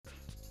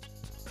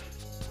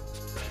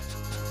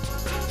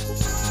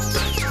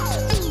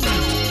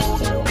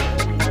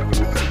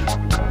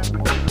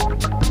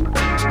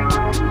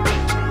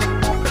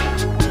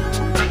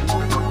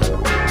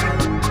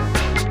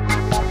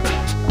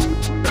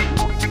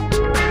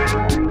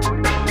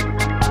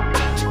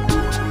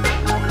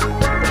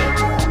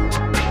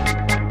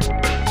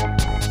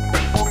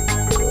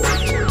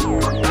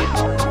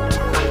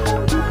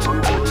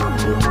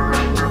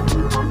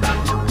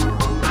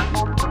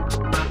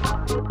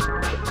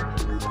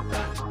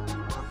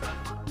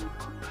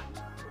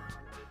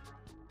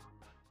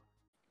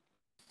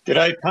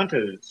G'day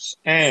punters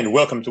and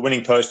welcome to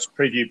Winning Post's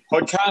preview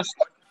podcast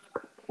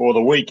for the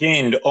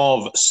weekend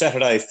of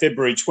Saturday,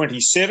 February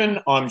 27.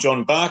 I'm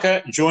John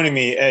Barker. Joining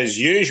me as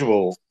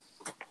usual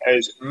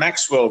as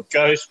Maxwell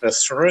goes for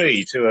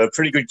three to a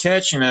pretty good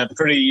catch and a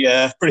pretty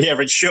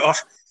average shot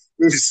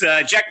is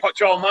Jackpot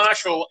Joel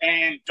Marshall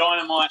and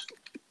Dynamite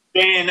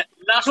Dan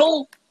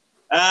Nuttall.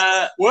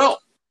 Well,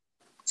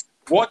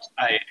 what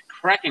a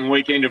cracking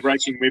weekend of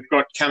racing we've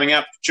got coming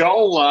up.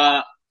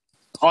 Joel,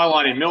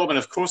 highlight in Melbourne,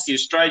 of course, the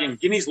Australian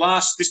Guineas.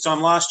 This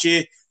time last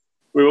year,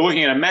 we were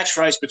looking at a match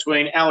race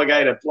between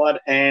Alligator Blood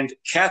and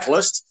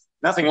Catalyst.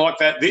 Nothing like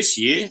that this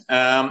year.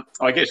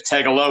 I guess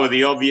Tagaloa,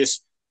 the obvious,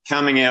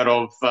 coming out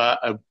of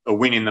a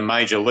win in the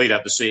major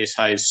lead-up to CS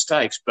Hayes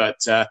Stakes. But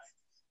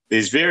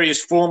there's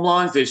various form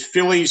lines. There's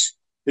fillies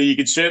who you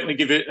could certainly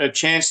give it a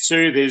chance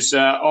to. There's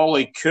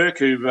Ollie Kirk,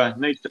 who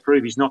needs to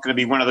prove he's not going to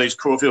be one of these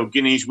Caulfield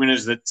Guineas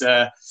winners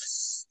that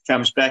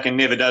comes back and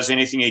never does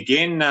anything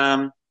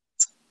again.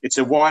 It's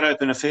a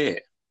wide-open affair.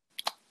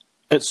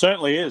 It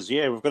certainly is,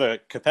 yeah. We've got a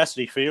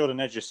capacity field,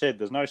 and as you said,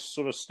 there's no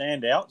sort of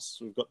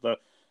standouts. We've got the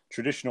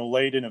traditional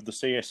lead-in of the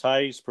CS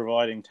Hayes,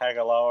 providing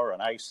Tagaloa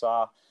and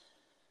Asar,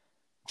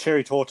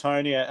 Cherry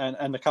Tortonia,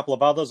 and a couple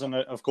of others. And,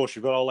 of course,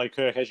 you've got Ole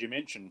Kirk, as you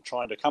mentioned,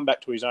 trying to come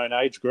back to his own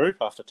age group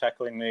after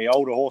tackling the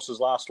older horses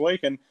last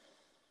week. And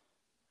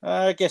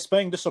I guess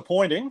being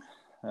disappointing.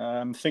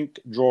 I think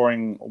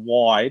drawing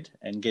wide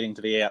and getting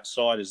to the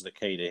outside is the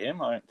key to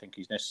him. I don't think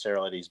he's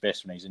necessarily at his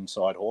best when he's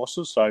inside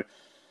horses. So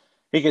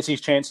he gets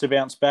his chance to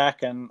bounce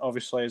back, and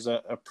obviously is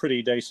a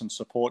pretty decent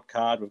support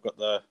card. We've got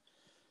the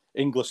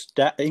English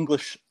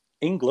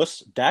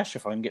Dash,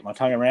 if I can get my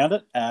tongue around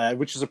it,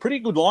 which is a pretty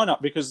good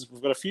lineup because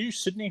we've got a few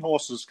Sydney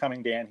horses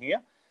coming down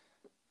here.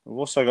 We've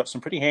also got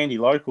some pretty handy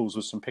locals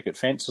with some picket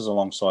fences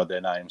alongside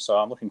their names. So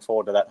I'm looking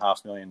forward to that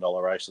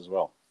 $500,000 race as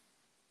well.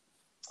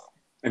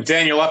 And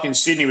Daniel, up in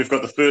Sydney, we've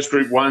got the first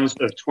Group 1s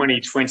of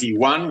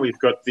 2021. We've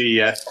got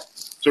the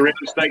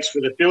Surrender Stakes for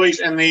the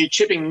fillies and the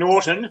Chipping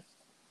Norton.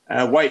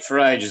 Wait for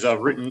age, as I've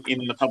written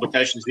in the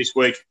publications this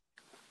week.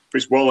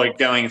 Chris Waller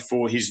going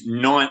for his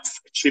 9th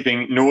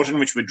Chipping Norton,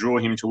 which would draw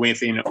him to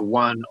within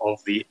one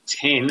of the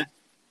 10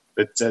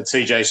 that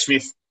TJ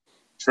Smith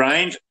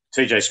trained.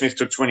 TJ Smith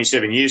took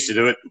 27 years to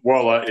do it.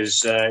 Waller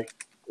is,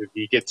 if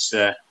he gets,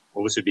 this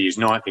would be his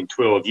 9th in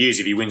 12 years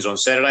if he wins on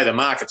Saturday. The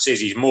market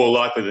says he's more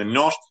likely than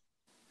not.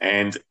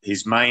 And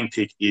his main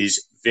pick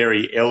is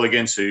Very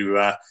Elegant,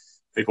 who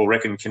people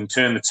reckon can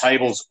turn the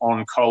tables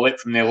on Colette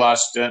from their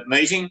last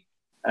meeting.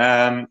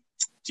 Do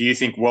you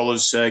think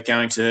Waller's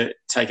going to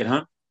take it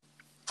home?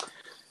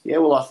 Yeah,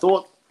 well, I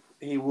thought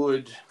he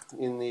would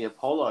in the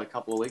Apollo a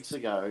couple of weeks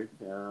ago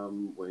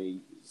when he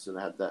sort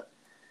of had that.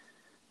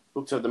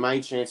 Looked at the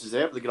main chances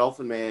there, but the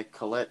Godolphin mare,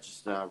 Colette,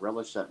 just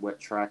relished that wet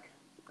track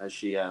as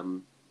she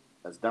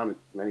has done it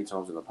many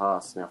times in the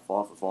past. Now 5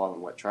 for 5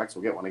 on wet tracks.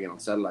 We'll get one again on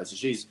Saturday. So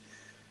she's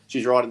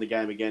right in the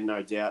game again,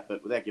 no doubt.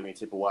 But without giving a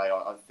tip away,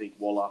 I think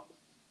Waller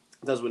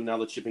does win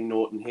another Chipping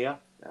Norton here.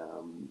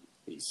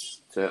 He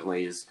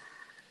certainly is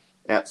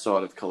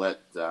outside of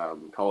Colette,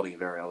 holding a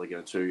Very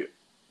Elegant to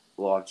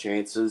live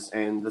chances.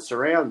 And the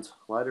Surround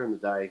later in the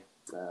day,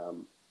 a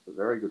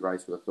very good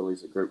race for the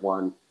fillies at Group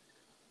 1.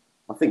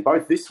 I think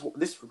both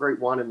this Group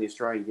 1 and the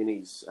Australian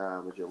Guineas,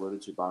 as you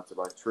alluded to, Bart, are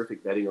both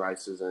terrific betting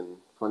races and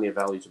plenty of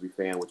value to be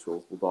found, which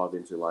we'll dive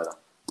into later.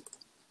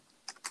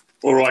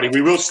 All righty,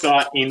 we will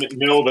start in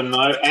Melbourne,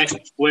 though, at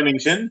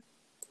Flemington.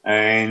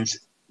 And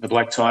the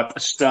black type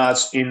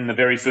starts in the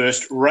very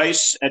first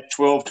race at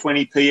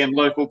 12:20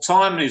 local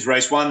time. It is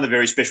race 1, the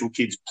very special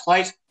kids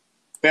plate.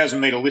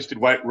 1,000-metre listed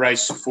weight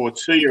race for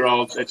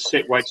 2-year-olds at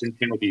set weights and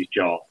penalties,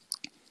 Joel.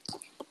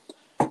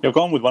 I've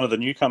gone with one of the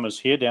newcomers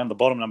here, down the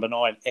bottom, number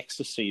 9,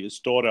 Ecstasy, this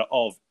daughter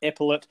of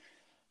Epaulet,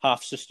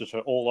 half-sister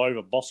to All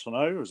Over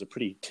Bossano, is a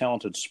pretty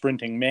talented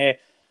sprinting mare.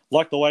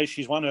 Like the way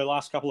she's won her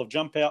last couple of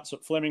jump outs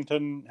at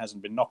Flemington,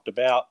 hasn't been knocked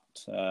about.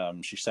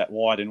 She sat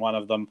wide in one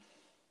of them.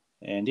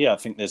 And, yeah, I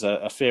think there's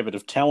a fair bit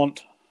of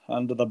talent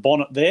under the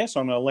bonnet there, so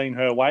I'm going to lean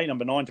her way.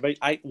 Number 9 to beat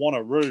 8,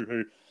 Wanneroo,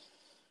 who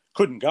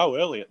couldn't go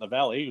early at the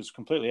Valley. He was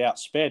completely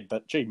outsped,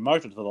 but,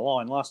 motored to the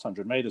line. Last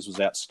 100 metres was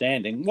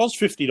outstanding. Was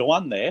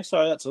 50-1 there,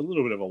 so that's a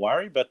little bit of a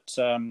worry, but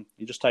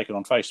you just take it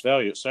on face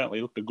value. It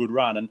certainly looked a good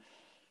run, and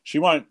she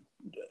won't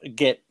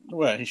get,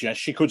 well,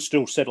 she could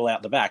still settle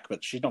out the back,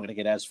 but she's not going to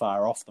get as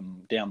far off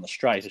them down the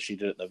straight as she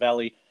did at the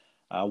Valley.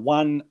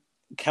 1,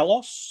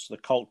 Kalos, the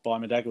colt by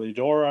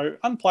Medagliadoro,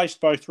 unplaced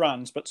both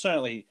runs, but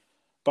certainly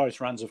both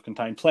runs have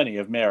contained plenty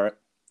of merit,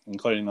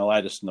 including the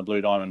latest in the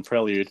Blue Diamond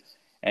Prelude.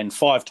 And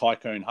 5,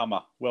 Tycoon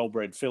Hummer,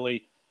 well-bred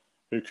filly,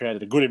 who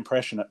created a good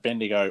impression at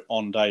Bendigo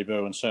on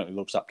debut and certainly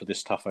looks up to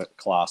this tougher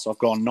class. I've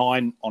gone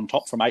 9 on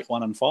top from 8,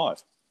 1 and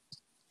 5.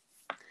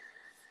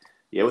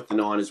 Yeah, with the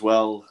 9 as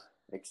well,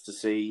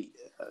 Ecstasy,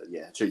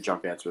 2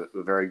 jump outs were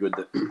very good,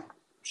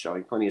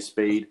 showing plenty of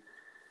speed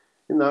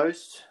in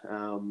those,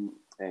 and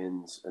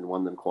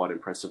won them quite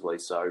impressively.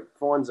 So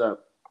finds a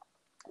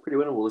pretty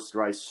winnable listed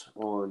race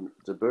on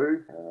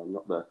debut.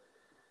 Not the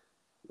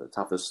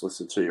toughest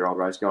listed 2-year-old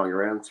race going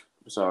around.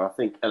 So I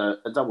think at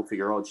a double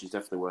figure odd, she's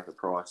definitely worth a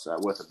price,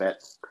 worth a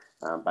bet,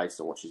 based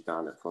on what she's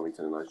done at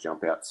Flemington and those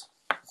jump outs.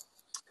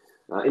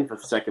 In for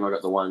second, I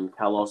got the one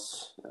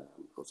Kalos.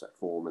 Of course, that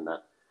form and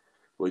that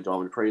Blue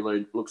Diamond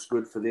Prelude looks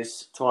good for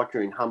this.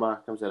 Tycoon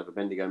Hummer comes out of a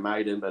Bendigo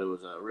maiden, but it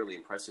was a really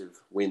impressive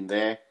win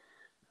there.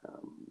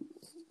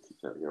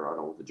 You're right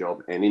on with the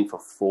job. And in for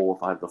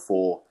fourth, I have the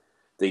four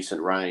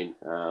Decent Rain.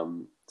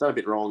 Done a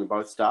bit wrong in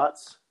both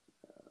starts,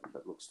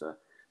 but looks to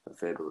a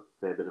fair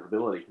bit of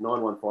ability.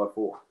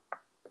 9154.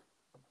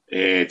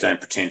 Yeah, don't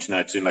pretend to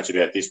know too much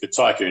about this, but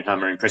Tycoon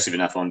Hummer, impressive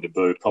enough on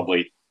debut,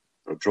 probably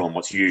drawn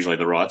what's usually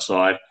the right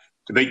side.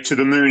 To beat To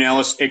the Moon,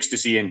 Alice,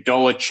 Ecstasy and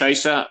Dollar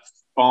Chaser,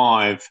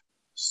 5,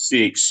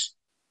 6,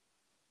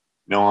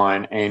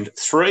 9 and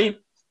 3.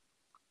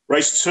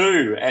 Race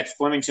 2 at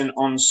Flemington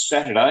on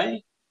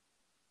Saturday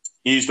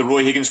is the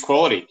Roy Higgins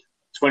Quality,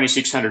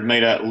 2,600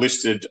 metre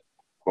listed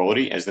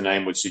quality, as the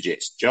name would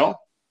suggest. Joel?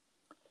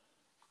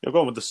 You've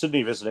gone with the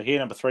Sydney visitor here,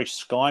 number 3,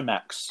 Sky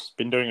Max.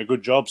 Been doing a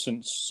good job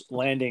since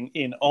landing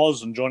in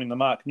Oz and joining the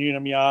Mark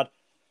Newnham yard.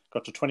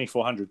 Got to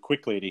 2,400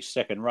 quickly at his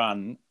second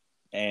run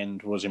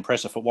and was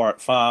impressive at Warwick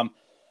Farm.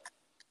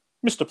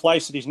 Missed a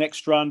place at his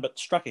next run, but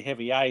struck a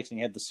heavy 8 and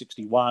he had the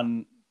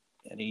 61.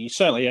 And he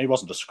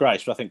wasn't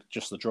disgraced, but I think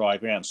just the dry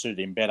ground suited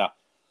him better.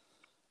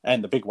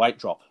 And the big weight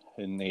drop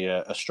in the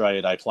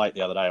Australia Day Plate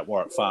the other day at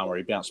Warwick Farm, where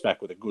he bounced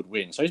back with a good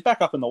win. So he's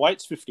back up in the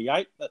weights,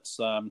 58. That's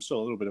still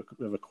a little bit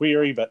of a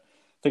query, but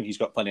I think he's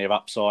got plenty of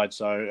upside.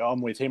 So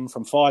I'm with him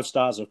from 5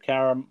 Stars of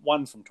Karam.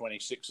 1 from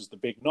 26 is the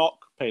big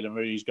knock. Peter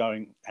Moody's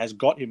has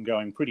got him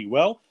going pretty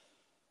well.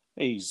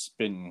 He's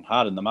been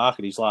hard in the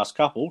market his last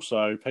couple,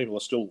 so people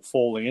are still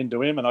falling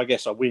into him, and I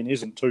guess a win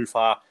isn't too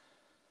far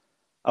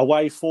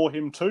away for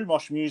him too.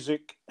 Mosh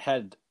Music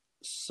had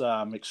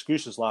some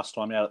excuses last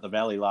time out at the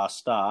Valley last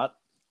start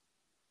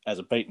as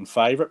a beaten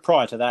favourite.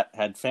 Prior to that,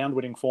 had found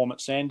winning form at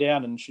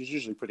Sandown, and she's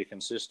usually pretty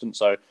consistent,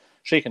 so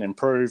she can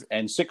improve.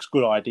 And 6,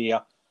 Good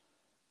Idea.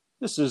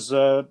 This is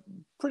a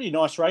pretty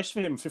nice race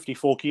for him,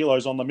 54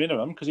 kilos on the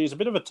minimum, because he's a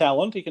bit of a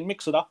talent. He can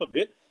mix it up a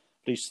bit,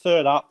 but he's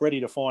third up, ready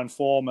to find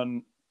form,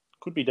 and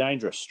could be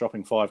dangerous,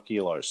 dropping 5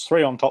 kilos.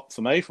 3 on top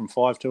for me from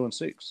 5, 2 and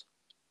 6.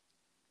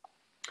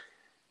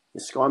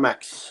 Yeah, Sky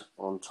Max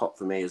on top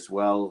for me as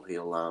well.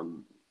 He'll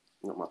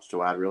not much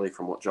to add really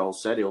from what Joel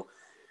said. He'll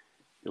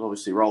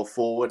obviously roll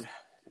forward.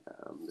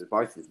 They're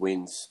both with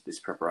wins. This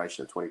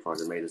preparation at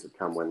 2,500 metres have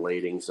come when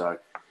leading, so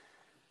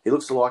he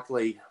looks a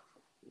likely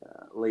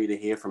leader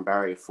here from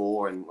barrier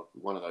 4, and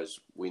one of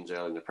those wins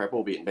early in the prep,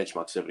 albeit in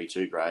benchmark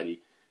 72 grade.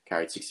 He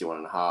carried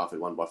 61.5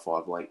 and won by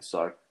 5 lengths.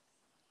 So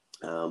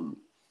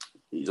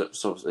he's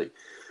obviously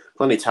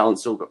plenty of talent,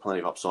 still got plenty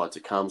of upside to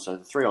come. So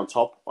the 3 on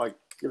top, I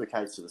give a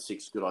case to the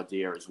 6, Good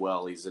Idea as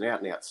well. He's an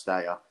out-and-out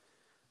stayer.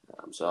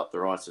 So up the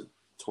right at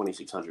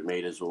 2,600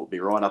 metres will be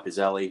right up his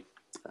alley.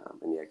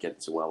 And yeah, getting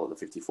some well at the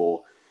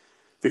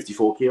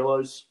 54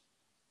 kilos.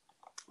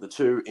 The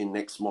 2 in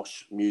Next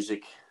Mosh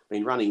Music,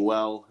 been running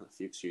well. A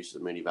few excuses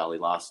at Moonee Valley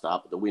last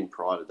start, but the win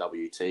prior to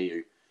WT,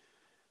 who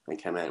then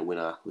came out and win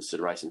a listed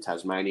race in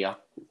Tasmania.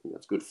 I think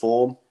that's good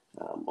form.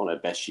 On her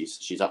best,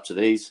 she's up to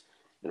these.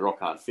 And Rock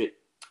Hard Fit.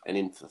 And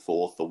in for the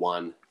 4th, the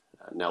 1,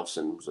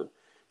 Nelson, was a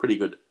pretty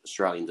good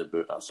Australian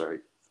debut.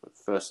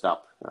 First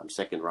up,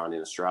 second run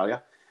in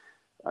Australia,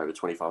 over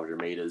 2,500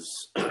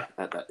 metres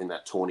in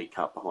that Tawny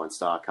Cup behind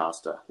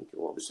Starcaster. I think it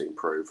will obviously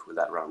improve with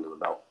that run under the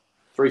belt.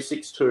 3,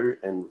 6, 2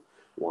 and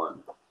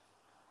 1.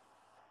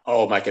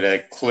 I'll make it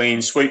a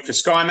clean sweep for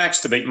Sky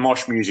Max to beat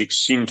Mosh Music,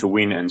 Sin to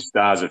win, and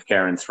Stars of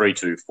Karen 3,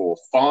 2, 4,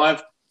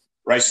 5.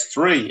 Race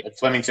 3 at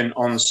Flemington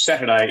on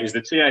Saturday is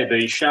the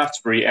TAB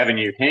Shaftesbury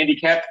Avenue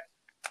Handicap,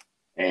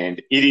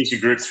 and it is a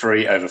Group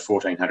 3 over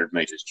 1,400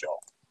 metres, Joel.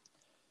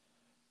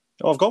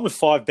 I've gone with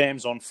 5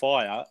 Bams on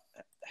Fire.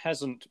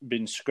 Hasn't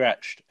been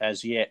scratched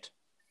as yet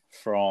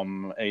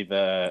from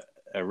either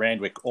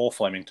Randwick or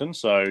Flemington,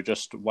 so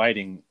just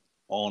waiting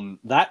on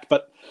that.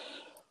 But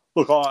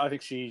look, I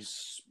think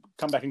she's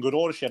come back in good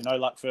order. She had no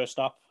luck first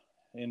up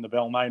in the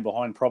Balmain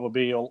behind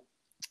Probabeel.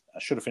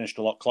 Should have finished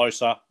a lot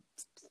closer.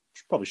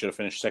 Probably should have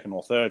finished second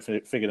or third,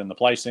 figured in the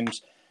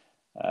placings.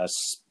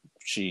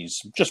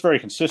 She's just very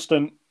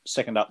consistent.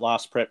 Second up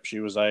last prep, she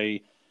was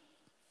a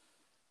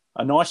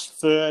nice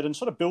third and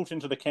sort of built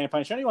into the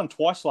campaign. She only won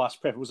twice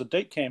last prep. It was a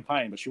deep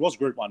campaign, but she was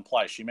Group 1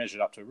 place. She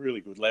measured up to a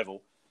really good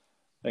level.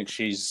 I think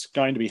she's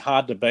going to be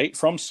hard to beat.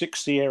 From 6,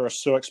 Sierra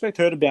Sue, I expect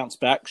her to bounce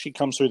back. She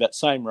comes through that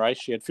same race.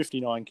 She had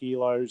 59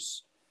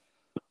 kilos,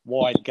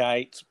 wide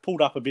gate,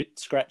 pulled up a bit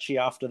scratchy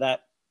after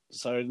that.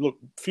 So, look,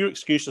 few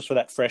excuses for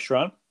that fresh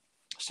run.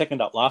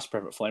 Second up last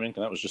prep at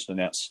Flemington, that was just an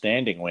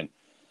outstanding win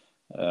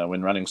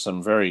when running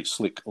some very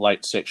slick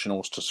late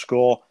sectionals to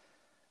score.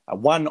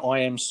 1, I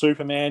Am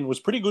Superman, was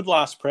pretty good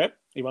last prep.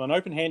 He won an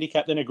open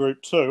handicap, then a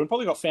Group 2, and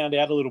probably got found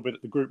out a little bit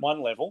at the Group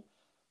 1 level.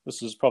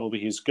 This is probably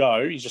his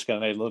go. He's just going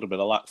to need a little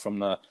bit of luck from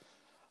the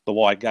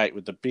wide gate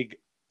with the big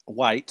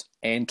weight.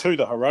 And 2,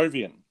 the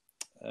Harrovian,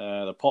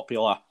 the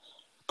popular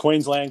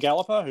Queensland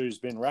galloper who's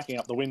been racking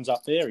up the wins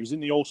up there. He's in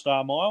the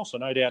All-Star Mile, so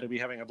no doubt he'll be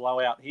having a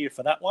blowout here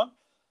for that one.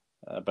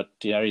 But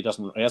he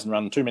hasn't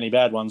run too many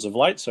bad ones of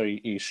late, so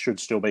he should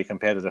still be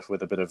competitive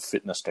with a bit of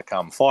fitness to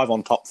come. 5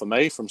 on top for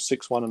me from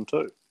 6, 1 and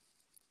 2.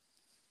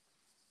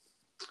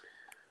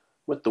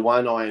 With the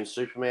one, I Am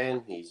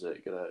Superman. He's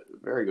got a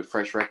very good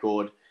fresh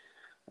record.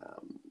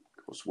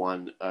 Of course,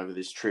 won over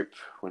this trip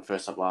when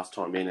first up last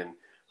time in, and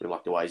we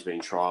like the way he's been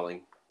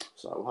trialling.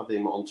 So we'll have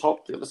him on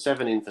top. The other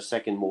 7 in for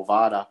second,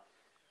 Morvada.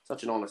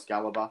 Such an honest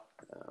galloper.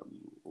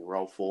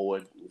 Roll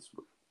forward. He's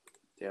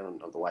down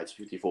on the weight. It's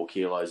 54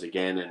 kilos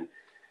again, and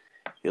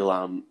he'll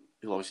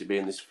obviously be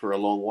in this for a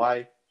long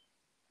way.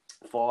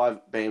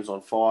 5, Bam's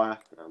on Fire.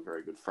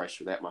 Very good fresh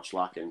without much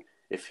luck, and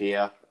if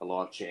here, a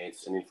live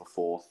chance, and in for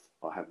 4th,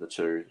 I have the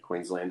 2,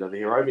 Queenslander, the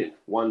Herovian,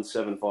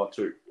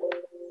 1752.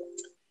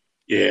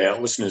 Yeah,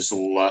 listeners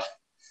will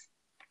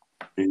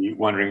be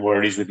wondering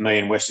where it is with me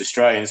and West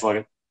Australians, like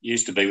it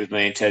used to be with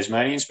me and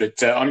Tasmanians.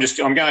 But I'm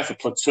going for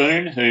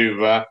Platoon,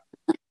 who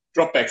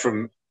dropped back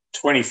from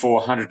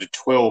 2,400 to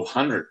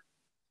 1,200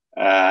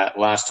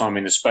 last time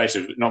in the space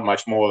of not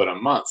much more than a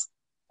month,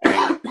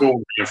 and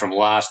from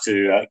last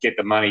to get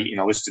the money in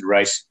a listed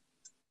race.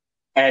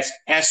 As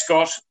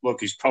Ascot,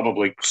 look, he's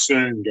probably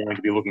soon going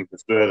to be looking for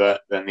further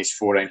than this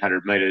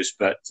 1,400 metres,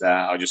 but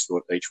I just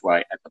thought each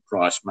way at the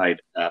price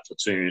made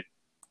Platoon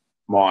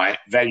my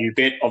value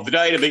bet of the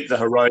day to beat the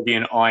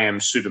Herodian, I Am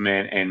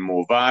Superman and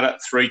Morvada,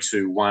 3,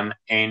 2, 1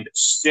 and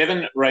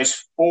 7.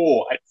 Race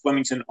 4 at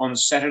Flemington on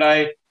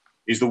Saturday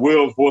is the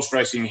World Horse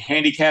Racing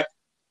Handicap,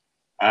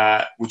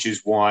 which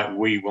is why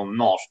we will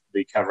not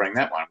be covering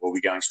that one. We'll be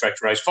going straight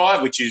to race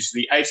 5, which is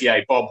the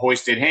ATA Bob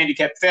Hoisted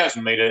Handicap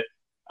 1,000-metre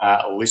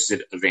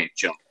listed event,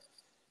 John.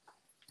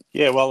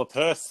 Yeah, well, the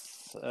Perth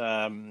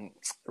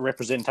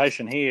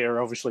representation here,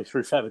 obviously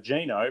through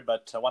Favagino,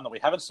 but one that we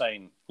haven't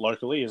seen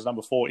locally is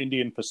number 4,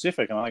 Indian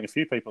Pacific, and I think a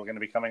few people are going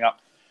to be coming up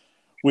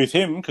with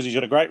him because he's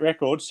got a great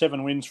record,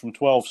 7 wins from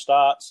 12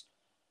 starts.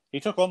 He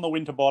took on the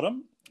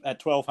Winterbottom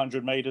at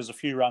 1,200 metres a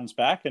few runs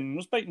back and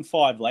was beaten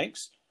 5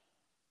 lengths.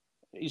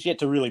 He's yet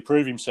to really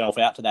prove himself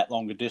out to that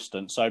longer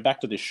distance, so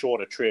back to this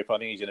shorter trip, I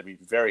think he's going to be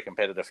very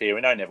competitive here.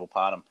 We know Neville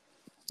Parnham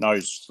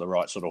knows the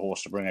right sort of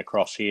horse to bring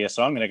across here,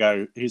 so I'm going to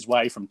go his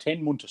way from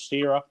 10,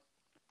 Muntastera.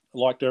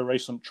 Liked her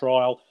recent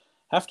trial.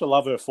 Have to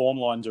love her form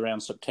lines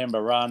around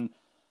September run.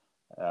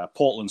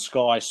 Portland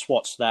Sky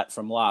swats that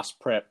from last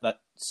prep. That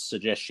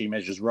suggests she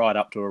measures right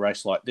up to a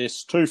race like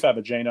this. 2,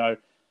 Favagino.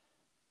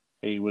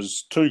 He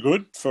was too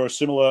good for a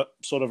similar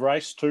sort of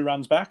race 2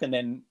 runs back, and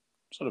then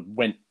sort of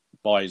went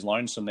by his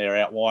lonesome there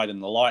out wide in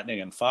the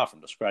Lightning, and far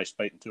from disgraced,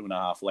 beaten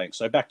 2.5 lengths.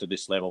 So back to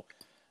this level,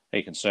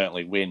 he can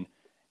certainly win.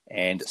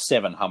 And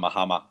 7,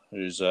 Hummer,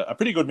 who's a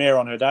pretty good mare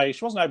on her day.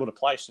 She wasn't able to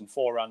place in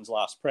 4 runs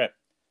last prep.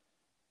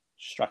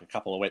 Struck a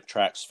couple of wet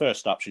tracks.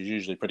 First up, she's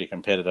usually pretty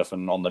competitive,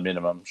 and on the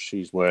minimum,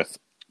 she's worth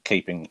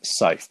keeping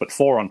safe. But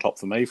 4 on top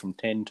for me from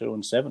 10, 2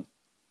 and 7.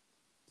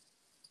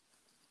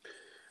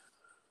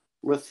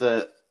 With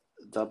the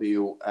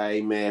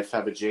WA mare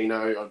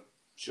Favagino,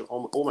 I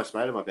almost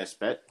made her my best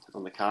bet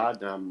on the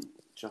card. I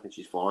think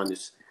she's fine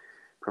this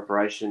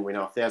preparation. We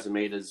know 1,000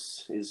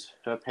 metres is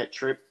her pet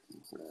trip.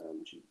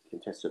 She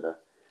contested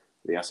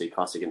the RC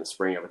Classic in the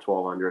spring over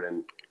 1,200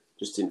 and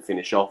just didn't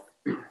finish off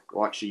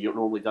like she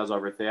normally does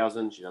over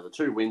 1,000. She has the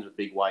 2 wins with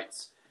big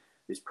weights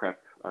this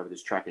prep over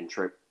this track and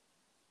trip.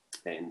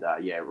 And,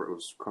 it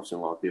was crossing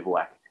line with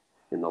Bivouac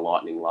in the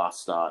Lightning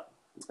last start.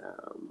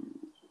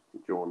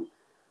 Drawn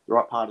the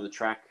right part of the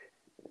track.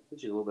 I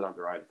think she's a little bit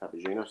underrated,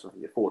 Favagino. So I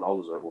think $4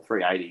 or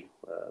 $3.80.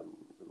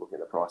 Looking at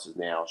the prices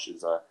now,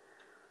 she's a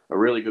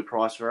really good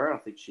price for her. I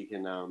think she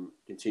can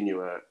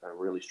continue a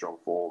really strong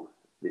form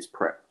this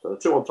prep. So the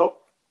 2 on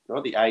top.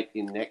 The 8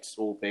 in next,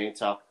 All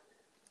Banter.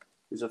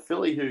 There's a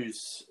filly who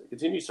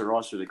continues to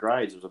rise through the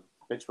grades. It was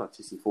a benchmark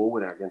 64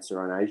 winner against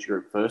her own age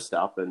group first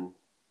up, and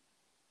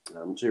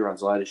 2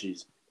 runs later,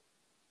 she's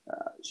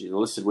a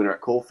listed winner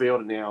at Caulfield,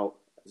 and now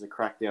has a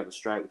crack down the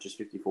straight with just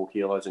 54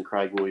 kilos and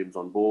Craig Williams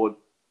on board.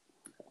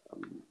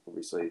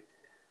 Obviously,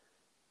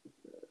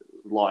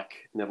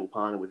 like Neville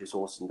Parnham with his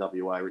horse in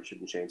WA, Richard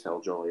and Chantal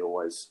Jolly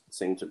always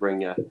seem to bring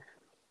the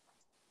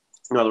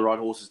right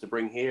horses to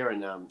bring here,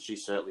 and she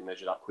certainly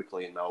measured up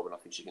quickly in Melbourne. I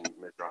think she can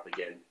measure up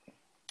again.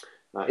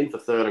 In for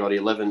 3rd, I got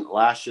 11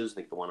 Lashes, I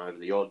think the one over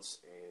the odds,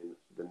 and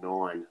the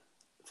 9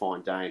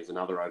 Fine Danes,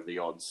 another over the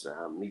odds.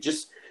 He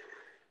just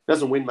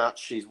doesn't win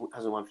much. He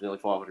hasn't won for nearly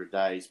 500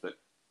 days, but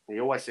he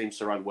always seems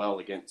to run well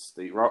against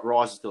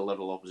rises to the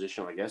level of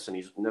opposition, I guess, and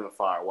he's never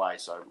far away,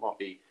 so it might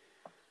be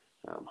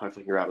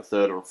hopefully he can grab a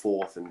 3rd or a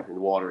 4th in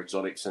wider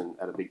exotics and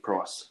at a big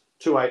price.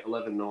 2, 8,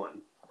 11,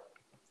 9.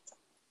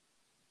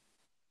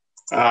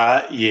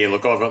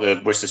 Look, I've got the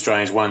West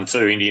Australians 1,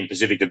 2, Indian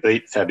Pacific to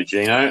beat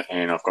Favagino,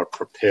 and I've got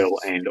Propel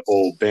and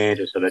All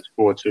Banter, so that's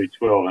 4, 2,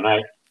 12 and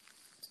 8.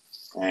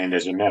 And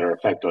as a matter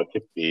of fact, I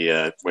tipped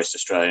the West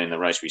Australian in the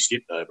race we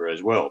skipped over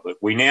as well. But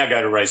we now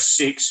go to race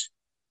 6,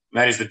 and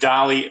that is the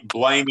Darley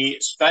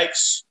Blamey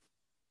Stakes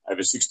over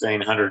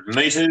 1,600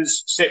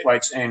 metres, set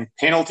weights and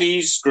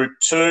penalties, Group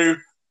 2.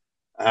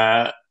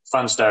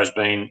 Funstar has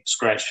been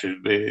scratched,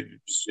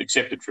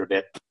 accepted for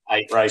about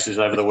 8 races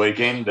over the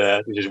weekend,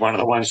 which is one of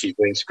the ones she's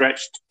been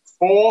scratched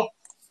from.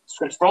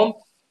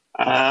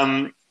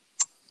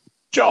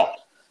 Joel.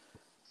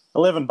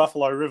 11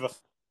 Buffalo River.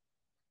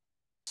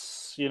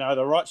 You know,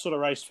 the right sort of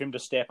race for him to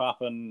step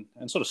up and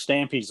sort of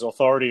stamp his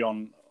authority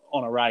on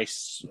a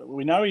race.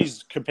 We know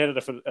he's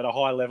competitive at a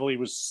high level. He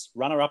was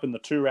runner-up in the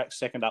 2-rack,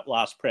 second up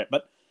last prep,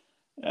 but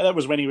that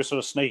was when he was sort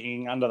of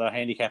sneaking under the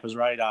handicapper's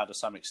radar to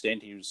some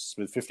extent. He was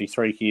with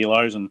 53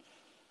 kilos and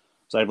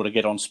was able to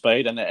get on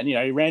speed. And you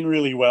know, he ran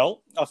really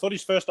well. I thought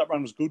his first up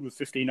run was good with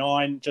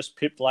 59, just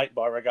pipped late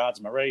by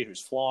Regards Marie,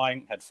 who's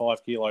flying, had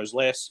 5 kilos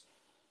less.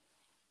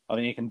 I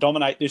think he can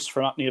dominate this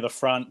from up near the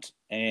front.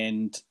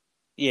 And,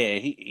 yeah,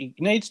 he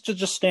needs to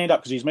just stand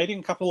up because he's meeting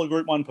a couple of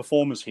Group 1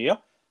 performers here.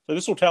 So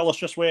this will tell us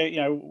just where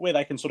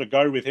they can sort of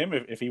go with him.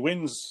 If he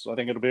wins, I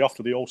think it'll be off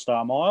to the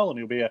All-Star Mile and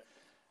he'll be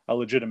a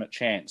legitimate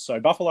chance.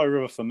 So Buffalo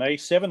River for me,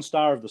 7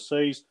 Star of the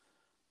Seas.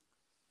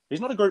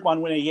 He's not a Group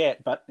 1 winner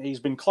yet, but he's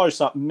been close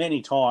up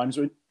many times.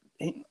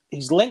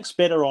 His length's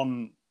better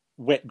on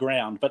wet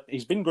ground, but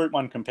he's been Group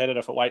 1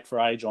 competitor for weight for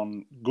age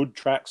on good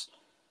tracks.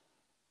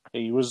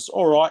 He was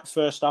all right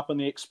first up in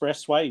the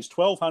Expressway. He's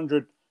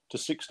 1,200 to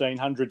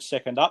 1,600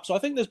 second up. So I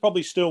think there's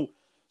probably still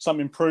some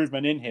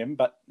improvement in him,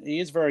 but he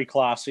is very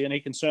classy and he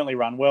can certainly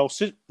run well.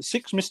 6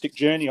 Mystic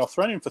Journey, I've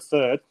thrown him for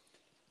third.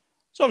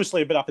 It's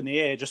obviously a bit up in the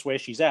air just where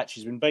she's at.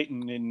 She's been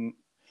beaten in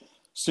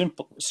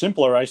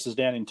simpler races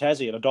down in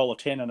Tassie at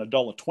 $1.10 and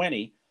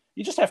 $1.20.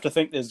 You just have to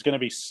think there's going to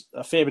be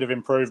a fair bit of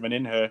improvement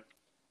in her.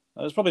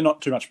 There's probably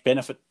not too much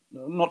benefit,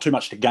 not too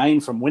much to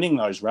gain from winning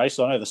those races.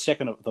 I know the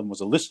second of them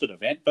was a listed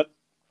event, but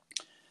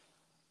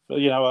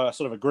you know, a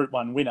sort of a Group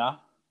 1 winner,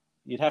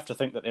 you'd have to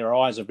think that their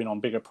eyes have been on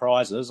bigger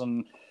prizes,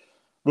 and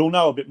we'll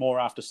know a bit more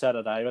after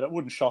Saturday, but it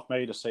wouldn't shock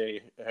me to see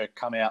her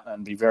come out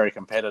and be very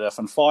competitive.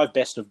 And 5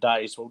 Best of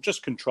Days, well,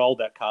 just controlled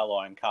that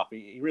Carlyon Cup.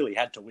 He really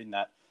had to win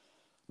that.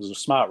 It was a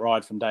smart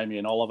ride from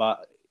Damien Oliver.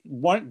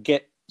 Won't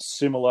get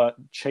similar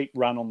cheap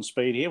run on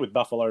speed here with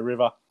Buffalo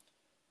River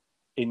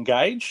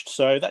engaged,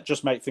 so that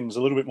just makes things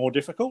a little bit more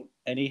difficult.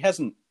 And he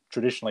hasn't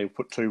traditionally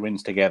put 2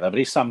 wins together, but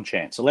he's some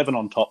chance. 11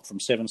 on top from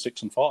 7,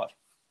 6 and 5.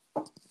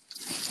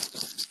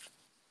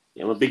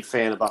 Yeah, I'm a big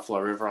fan of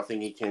Buffalo River. I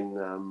think he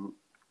can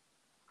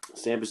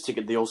stamp his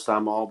ticket at the All-Star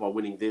Mile by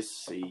winning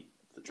this. He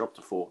dropped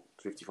to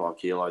 55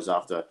 kilos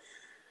after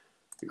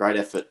a great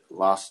effort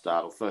last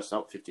start, or first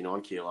up,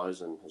 59 kilos,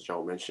 and as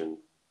Joel mentioned,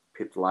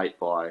 pipped late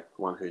by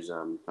one who's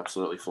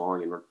absolutely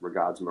flying in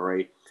Regards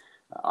Marie.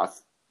 I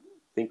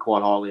think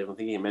quite highly of him. I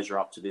think he can measure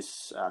up to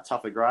this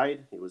tougher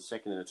grade. He was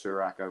second in a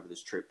 2-rack over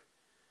this trip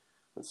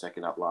and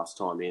second up last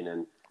time in,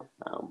 and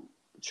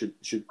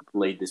should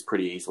lead this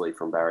pretty easily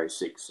from barrier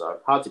 6. So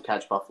hard to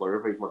catch Buffalo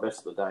River. He's my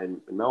best of the day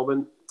in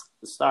Melbourne.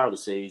 The Star of the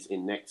Seas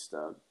in next.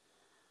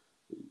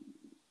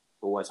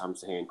 Always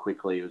comes to hand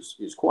quickly.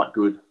 He was quite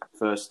good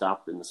first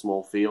up in the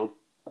small field.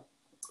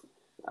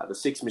 The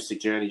 6 Mystic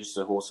Journey, just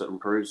a horse that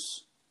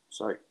improves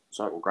so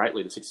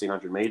greatly to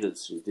 1,600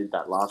 metres. He did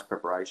that last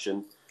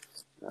preparation.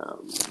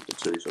 The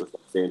 2 sort of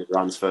standard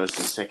runs first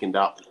and second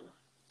up,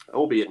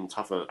 albeit in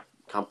tougher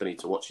company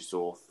to what you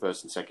saw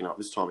first and second up,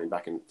 this time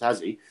back in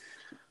Tassie.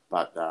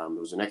 But it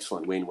was an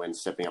excellent win when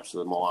stepping up to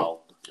the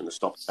mile in the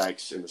stock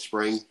stakes in the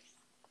spring.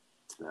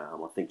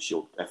 I think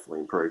she'll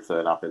definitely improve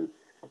third up and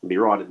be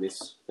right in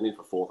this, and in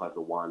for fourth over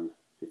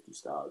 150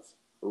 stars.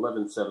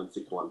 11, 7,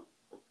 6, 1.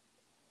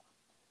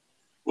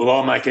 Well,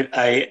 I'll make it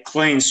a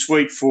clean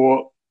sweep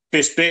for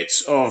best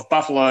bets of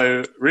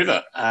Buffalo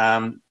River.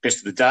 Best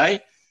of the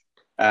day.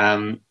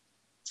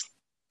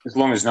 As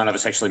long as none of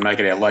us actually make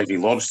it our lazy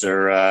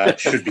lobster,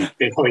 should be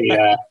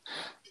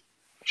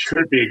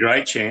a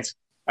great chance.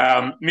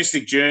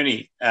 Mystic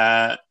Journey,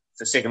 the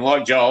second,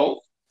 like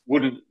Joel,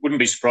 wouldn't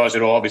be surprised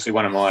at all. Obviously,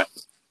 one of my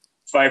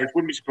favourites.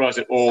 Wouldn't be surprised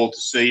at all to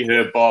see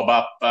her bob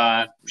up.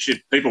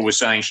 People were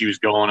saying she was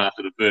gone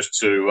after the first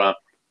two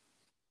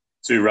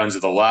runs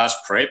of the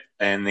last prep,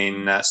 and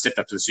then stepped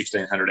up to the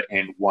 1,600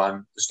 and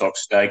won the stock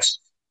stakes.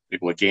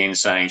 People again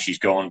saying she's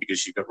gone because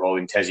she got rolled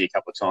in Tassie a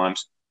couple of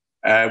times.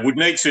 Would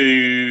need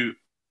to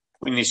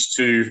win this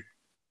to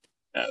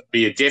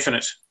be a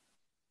definite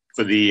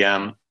for the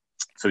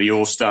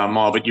All-Star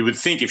Mile. But you would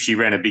think if she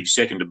ran a big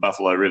second to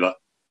Buffalo River,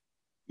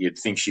 you'd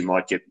think she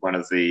might get one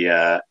of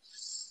the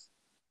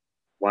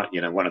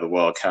one of the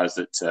wild cards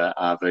that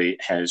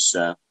RV has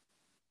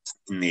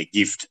in their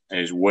gift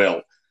as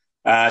well.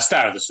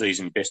 Star of the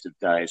season, best of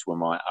days were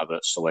my other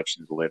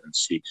selections: 11,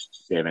 6,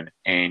 7,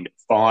 and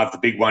 5. The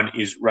big one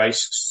is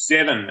race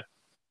 7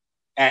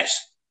 at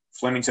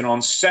Flemington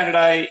on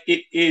Saturday.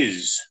 It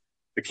is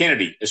the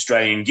Kennedy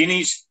Australian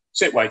Guineas.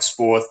 Set weights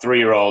for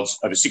 3-year-olds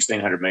over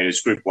 1,600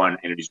 metres, Group 1,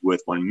 and it is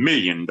worth $1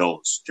 million.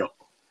 John.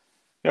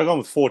 Yeah, I've gone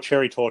with 4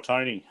 Cherry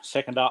Tortoni.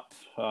 Second up,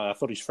 I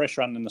thought his fresh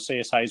run in the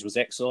CSAs was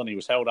excellent. He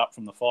was held up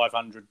from the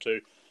 500 to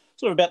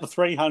sort of about the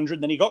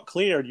 300. Then he got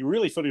clear, and you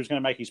really thought he was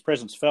going to make his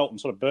presence felt and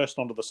sort of burst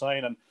onto the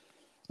scene and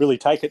really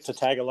take it to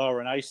Tagaloa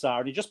and Asar.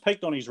 And he just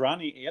peaked on his run.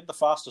 He had the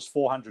fastest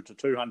 400 to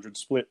 200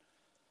 split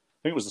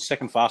think it was the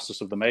second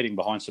fastest of the meeting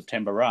behind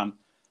September Run.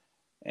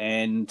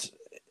 And,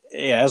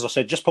 yeah, as I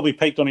said, just probably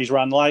peaked on his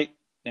run late.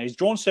 Now, he's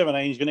drawn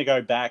 17. He's going to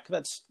go back.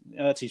 That's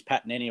his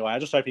pattern anyway. I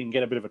just hope he can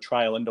get a bit of a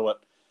trail into it.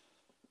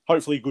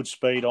 Hopefully good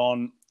speed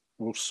on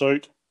will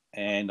suit.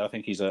 And I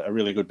think he's a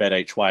really good bet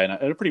each way and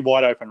a pretty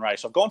wide open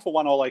race. I've gone for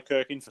one Ole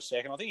Kirk in for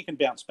second. I think he can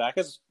bounce back.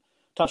 As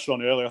touched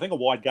on earlier, I think a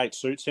wide gate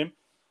suits him.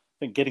 I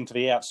think getting to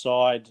the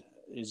outside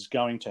is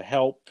going to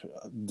help.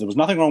 There was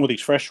nothing wrong with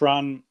his fresh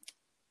run.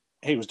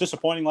 He was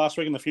disappointing last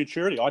week in the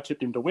Futurity. I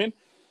tipped him to win.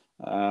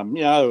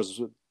 There was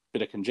a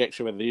bit of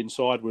conjecture whether the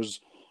inside was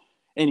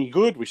any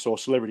good. We saw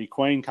Celebrity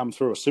Queen come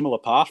through a similar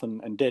path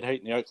and dead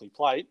heat in the Oakley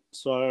Plate.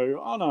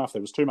 So I don't know if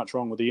there was too much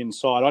wrong with the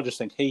inside. I just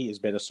think he is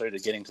better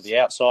suited getting to the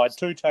outside.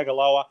 2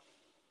 Tagaloa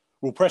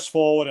will press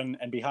forward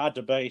and be hard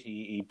to beat.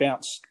 He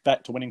bounced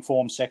back to winning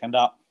form second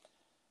up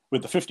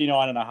with the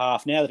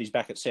 59.5. Now that he's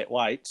back at set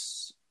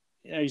weights,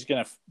 he's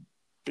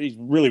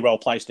really well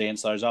placed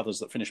against those others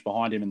that finished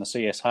behind him in the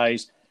CS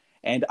Hayes.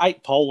 And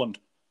 8 Poland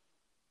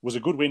was a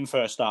good win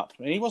first up.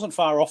 He wasn't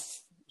far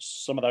off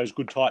some of those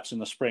good types in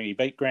the spring. He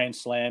beat Grand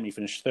Slam. He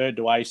finished third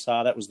to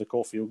ASAR. That was the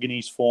Caulfield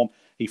Guineas form.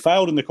 He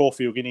failed in the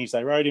Caulfield Guineas.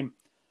 They rode him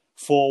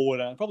forward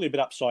and probably a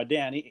bit upside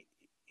down.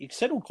 He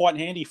settled quite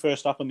handy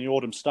first up in the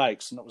Autumn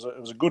Stakes, and it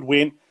was a good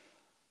win.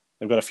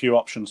 They've got a few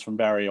options from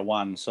Barrier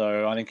 1,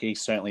 so I think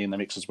he's certainly in the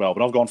mix as well.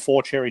 But I've gone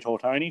 4 Cherry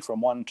Tortoni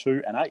from 1,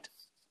 2 and 8.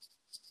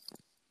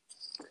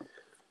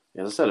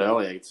 Yeah, as I said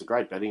earlier, it's a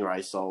great betting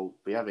race. I'll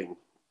be having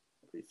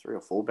 3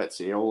 or 4 bets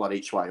here, all at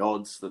each way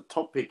odds. The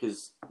top pick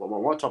is,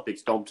 my top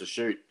pick's Dom to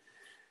Shoot,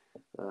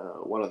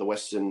 one of the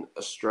Western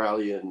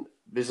Australian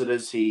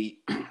visitors. He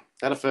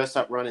had a first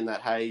up run in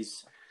that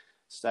Hayes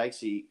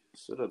Stakes. He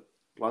sort of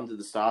blundered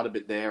the start a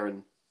bit there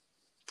and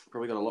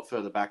probably got a lot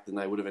further back than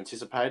they would have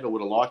anticipated or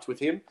would have liked with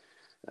him.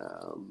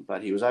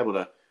 But he was able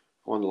to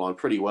find the line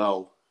pretty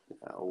well.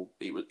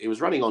 He was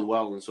running on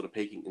well and sort of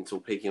peaking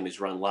on his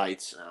run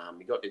late.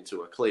 He got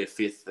into a clear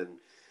 5th, and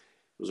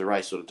it was a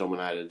race sort of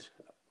dominated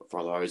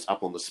for those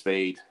up on the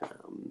speed.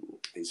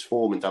 His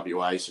form in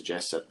WA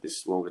suggests that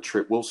this longer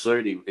trip will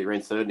suit. He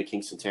ran third in the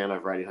Kingston Town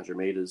over 1,800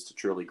 metres to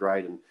Truly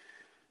Great, and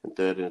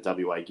third in a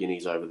WA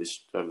Guineas over the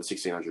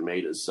 1,600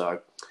 metres. So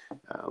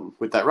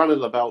with that run of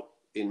the belt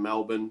in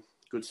Melbourne,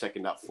 good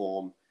second up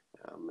form,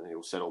 and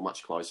he'll settle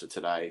much closer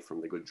today from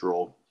the good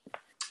draw.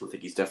 I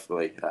think he's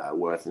definitely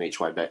worth an each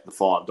way bet. The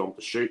 5 Dom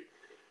to Shoot.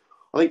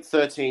 I think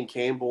 13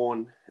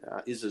 Camborne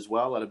is as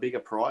well at a bigger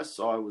price.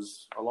 I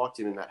liked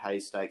him in that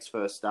Hayes Stakes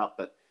first up,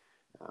 but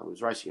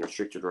was racing in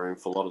restricted room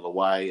for a lot of the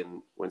way,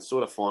 and when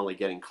sort of finally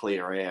getting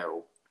clear air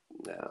or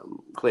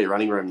clear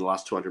running room in the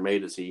last 200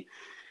 metres, he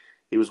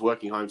was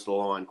working home to the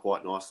line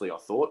quite nicely, I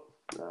thought.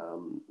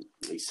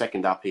 He's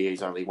second up here.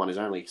 He's only won his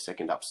only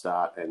second up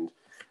start, and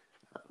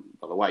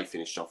by the way he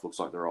finished off, looks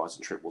like the rise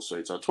in triple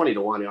suit. So 20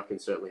 to 1, I can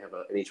certainly have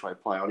an each way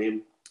play on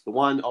him. The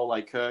 1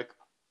 Ole Kirk,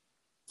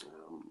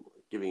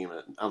 giving him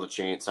another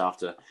chance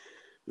after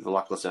with a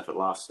luckless effort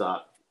last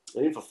start.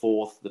 And in for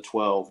 4th, the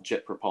 12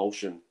 Jet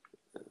Propulsion.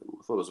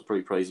 I thought it was a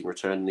pretty pleasing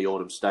return in the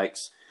Autumn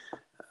Stakes.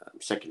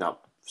 Second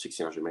up,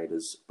 1,600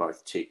 metres,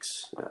 both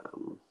ticks.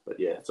 But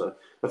yeah, so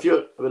a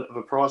bit of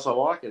a price I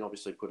like, and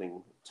obviously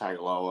putting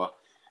Tagaloa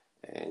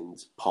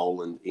and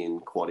Poland in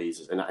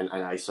quaddies, and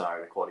ASAR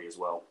in a quaddie as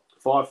well.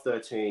 5,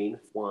 13,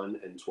 1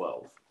 and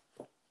 12.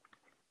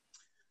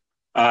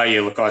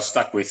 Look, I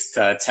stuck with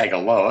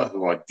Tagaloa,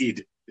 who I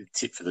did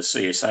tip for the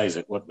CSAs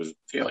at what was a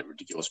fairly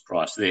ridiculous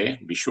price there.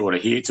 Be sure to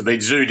hear to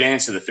beat Zoo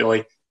Dancer, the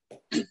filly,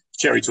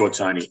 Cherry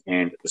Tortoni,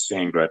 and the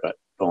Sandgroper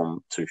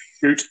Dom to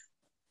Shoot,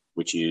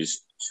 which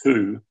is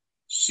 2,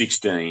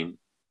 16,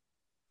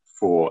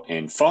 4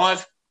 and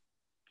 5.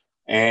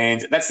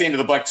 And that's the end of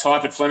the black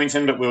type at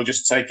Flemington, but we'll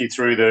just take you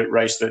through the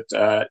race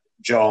that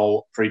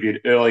Joel previewed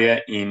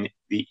earlier in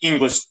the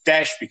English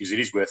Dash, because it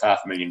is worth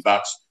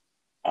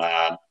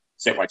 $500,000.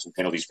 Set weights and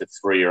penalties for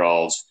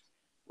 3-year-olds.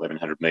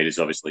 1,100 metres,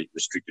 obviously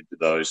restricted to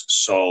those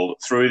sold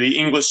through the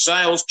English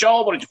sales.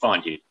 Joel, what did you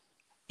find here?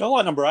 I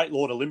like number 8,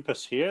 Lord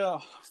Olympus here.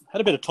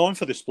 Had a bit of time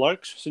for this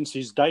bloke since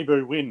his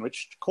debut win,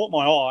 which caught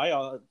my eye.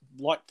 I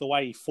liked the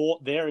way he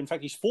fought there. In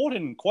fact, he's fought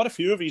in quite a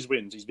few of his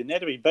wins. He's been there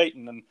to be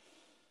beaten, and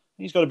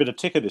he's got a bit of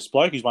ticker, this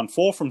bloke. He's won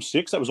 4 from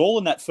 6. That was all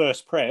in that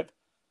first prep.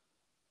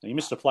 He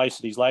missed a place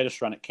at his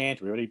latest run at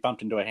Canterbury, but he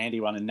bumped into a handy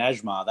one in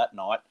Najmar that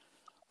night.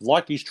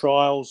 Liked his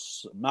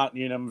trials. Mark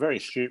Newnham, very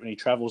astute when he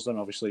travels them.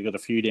 Obviously, got a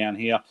few down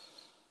here.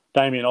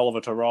 Damien Oliver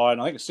to ride.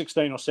 I think it's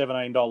 $16 or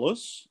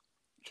 $17.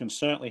 Can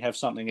certainly have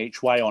something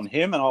each way on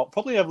him. And I'll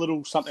probably have a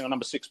little something on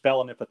number 6,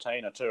 Bella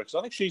Nipotina, too, because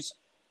I think she's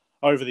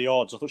over the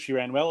odds. I thought she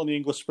ran well in the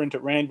English Sprint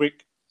at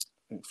Randwick.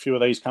 A few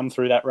of these come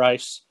through that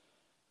race.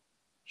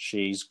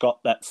 She's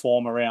got that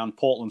form around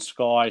Portland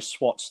Sky,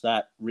 Swats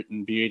that,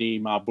 Written Beauty,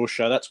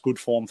 Marbusha. That's good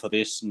form for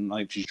this, and I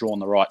think she's drawn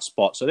the right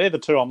spot. So they're the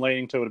 2 I'm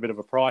leaning to at a bit of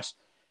a price.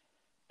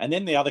 And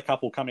then the other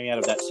couple coming out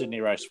of that Sydney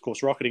race, of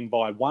course, Rocketing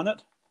By won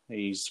it.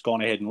 He's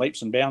gone ahead and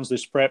leaps and bounds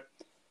this prep.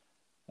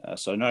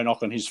 So no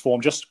knock on his form.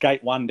 Just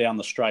gate 1 down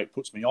the straight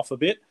puts me off a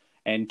bit.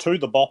 And 2,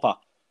 the Bopper.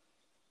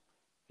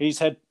 He's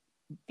had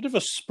bit of a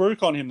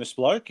spruik on him, this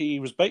bloke. He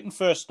was beaten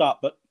first up,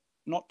 but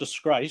not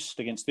disgraced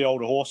against the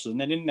older horses.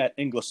 And then in that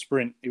English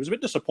sprint, he was a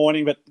bit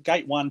disappointing, but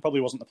gate 1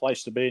 probably wasn't the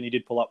place to be, and he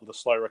did pull up with a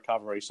slow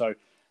recovery. So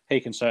he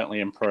can certainly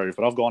improve.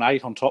 But I've gone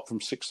 8 on top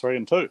from 6, 3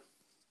 and 2.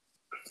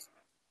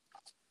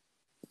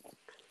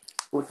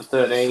 With the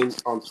 13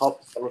 on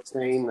top,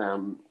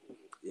 Celestine,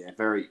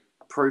 very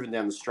proven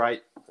down the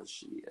straight.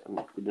 She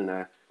did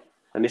an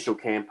initial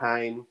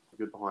campaign,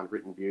 good behind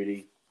Written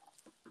Beauty,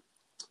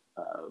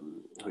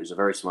 who's a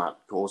very smart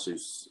horse,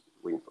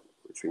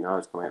 which we know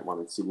has come out and won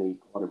in Sydney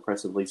quite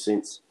impressively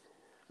since.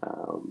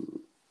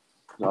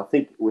 I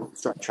think with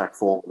straight track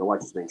form and the way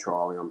she's been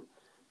trialling, I'm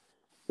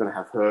going to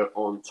have her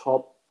on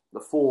top.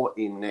 The 4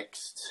 in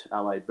next,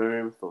 LA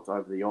Boom, thought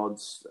over the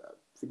odds.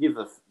 Forgive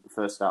the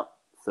first up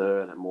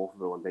third at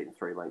Morpheville and beaten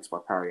 3 lengths by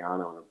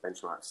Pariano on a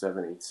benchmark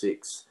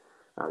 76.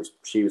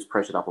 She was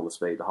pressured up on the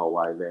speed the whole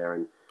way there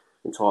and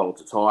entitled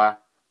to tire.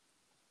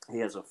 He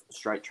has a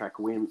straight track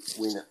win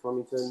at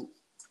Flemington.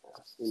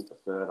 In for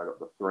third, I got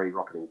the 3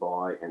 Rocketing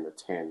By and the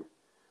 10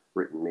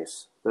 Written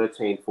Miss.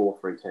 13, 4,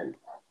 3, 10.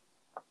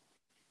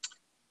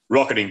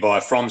 Rocketing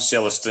By from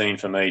Celestine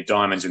for me.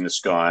 Diamonds in the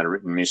Sky and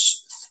Written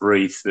Miss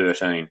 3,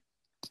 13,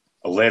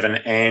 11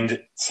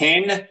 and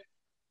 10.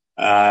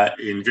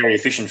 In very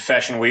efficient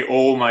fashion, we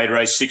all made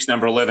race 6,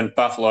 number 11,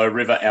 Buffalo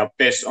River, our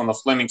best on the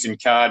Flemington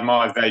card.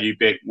 My value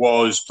bet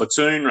was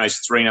Platoon, race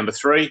 3, number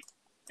 3.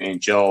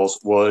 And Joel's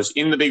was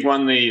in the big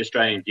one, the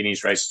Australian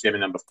Guineas, race 7,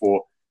 number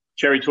 4,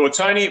 Cherry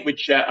Tortoni,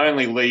 which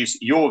only leaves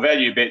your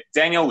value bet,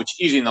 Daniel, which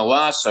is in the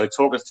last. So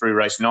talk us through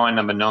race 9,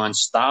 number 9,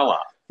 Starla.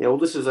 Yeah, well,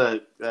 this is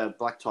a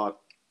black type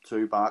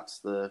 2 bucks,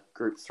 the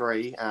Group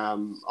 3.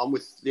 I'm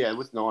with 9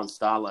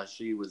 Starla.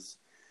 She was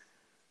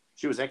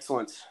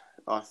excellent,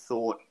 I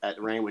thought,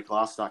 at Randwick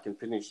last start,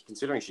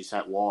 considering she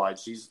sat wide.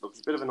 She's a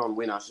bit of a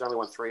non-winner. She's only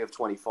won 3 of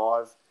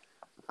 25.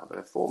 But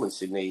her form in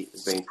Sydney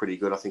has been pretty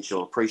good. I think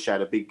she'll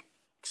appreciate a big,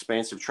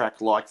 expansive track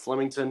like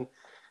Flemington.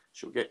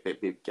 She'll be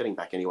getting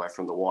back anyway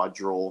from the wide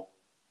draw.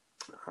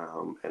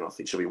 And I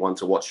think she'll be one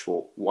to watch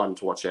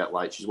out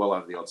late. She's well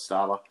over the odds,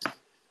 Starla.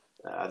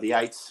 The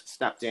 8,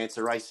 Snap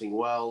Dancer, racing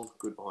well.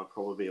 Good behind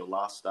Probabile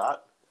last start.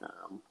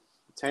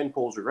 10,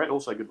 Paul's Regret,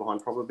 also good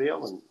behind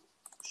Probabile. And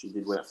she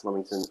did win at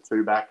Flemington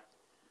 2 back.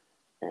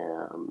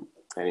 And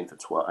in for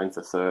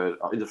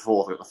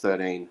fourth, I got the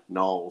 13,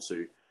 Knowles,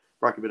 who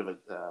broke a bit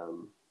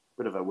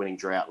of a winning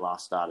drought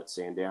last start at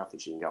Sandown. I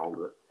think she can go on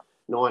with it.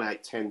 9,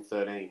 8, 10,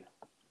 13.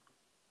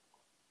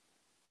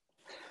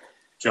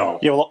 Joel.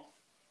 Yeah, well,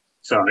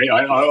 sorry,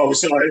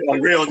 I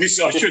realised this.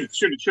 I should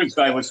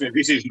say, listeners,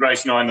 this is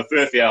race 9, the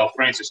Firth Owl,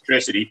 Francis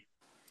Tressity,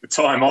 the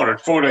time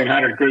honoured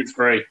 1400 Group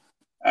 3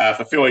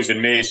 for fillies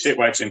and mares, set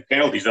weights and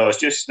penalties. I was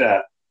just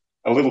a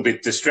little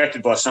bit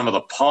distracted by some of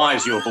the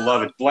pies your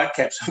beloved Black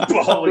Caps are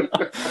bowling.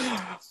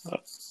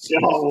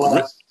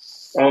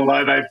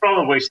 Although they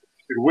probably should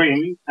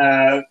win,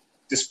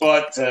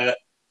 despite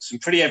some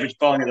pretty average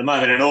bowling at the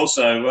moment, and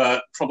also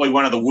probably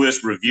one of the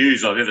worst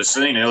reviews I've ever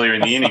seen earlier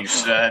in the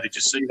innings. Did you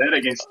see that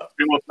against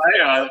Philip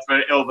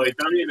for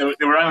LBW?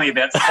 There were only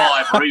about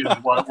 5 reasons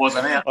why it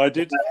wasn't out. I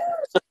did.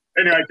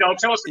 Anyway, Joel,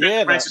 tell us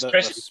about Francis the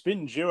Tressity.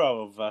 spin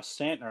duo of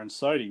Santner and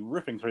Sodi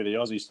ripping through the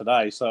Aussies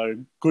today, so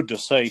good to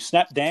see.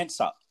 Snap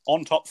Dancer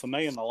on top for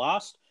me in the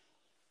last.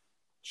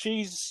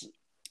 She's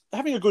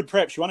having a good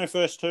prep. She won her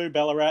first 2,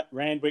 Ballarat,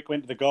 Randwick,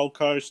 went to the Gold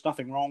Coast.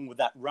 Nothing wrong with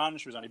that run.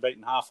 She was only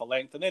beaten half a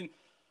length. And then,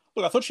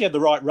 look, I thought she had the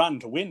right run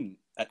to win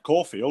at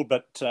Caulfield,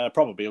 but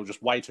probably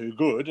just way too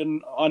good.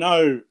 And I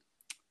know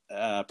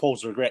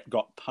Paul's Regret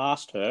got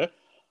past her,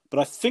 but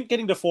I think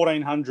getting to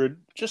 1400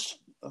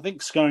 I think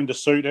it's going to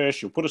suit her.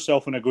 She'll put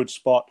herself in a good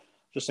spot.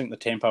 Just think the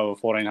tempo of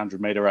a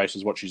 1400-metre race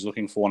is what she's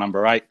looking for,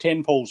 number 8.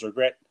 10, Paul's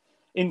Regret,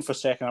 in for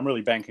second. I'm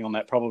really banking on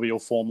that probably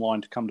form line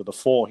to come to the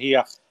 4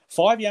 here.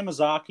 5,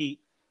 Yamazaki.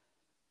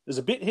 There's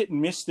a bit hit and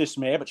miss, this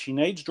mare, but she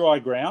needs dry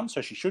ground,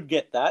 so she should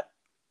get that.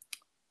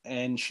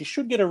 And she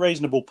should get a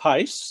reasonable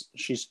pace.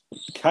 She's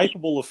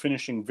capable of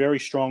finishing very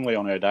strongly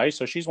on her day,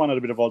 so she's one at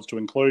a bit of odds to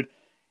include,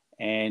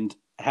 and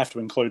have to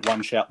include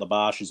One Shout the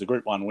Bar. She's a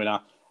Group 1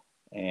 winner.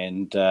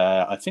 And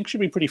I think she'll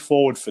be pretty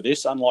forward for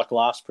this, unlike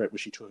last prep where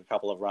she took a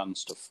couple of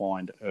runs to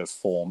find her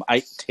form.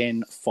 8,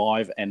 10,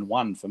 5 and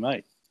 1 for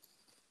me.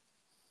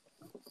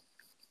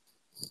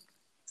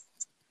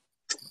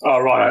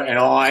 All right, and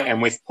I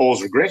am with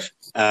Paul's Regret,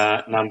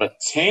 number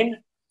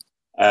 10,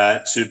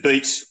 to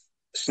beat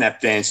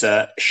Snap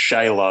Dancer,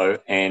 Shalo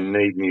and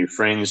Need New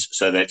Friends.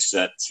 So that's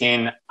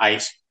 10,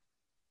 8,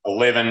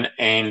 11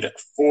 and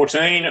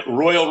 14.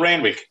 Royal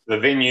Randwick, the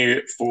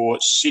venue for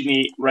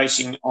Sydney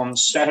racing on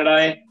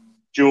Saturday.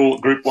 Dual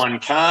Group 1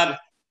 card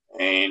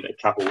and a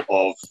couple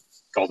of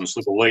Golden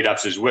Slipper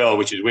lead-ups as well,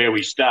 which is where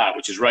we start,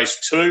 which is race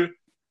 2.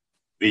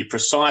 The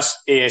Precise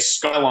Air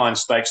Skyline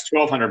Stakes,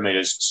 1,200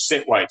 metres,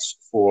 set weights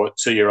for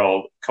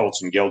 2-year-old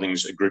Colts and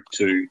Geldings, a Group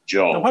 2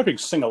 Joel. I'm hoping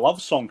Sing a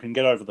Love Song can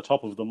get over the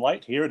top of them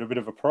late here at a bit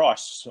of a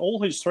price.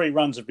 All his 3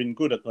 runs have been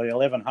good at the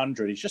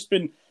 1,100. He's just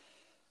been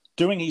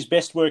doing his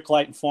best work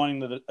late and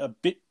finding that a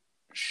bit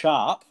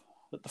sharp,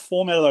 that the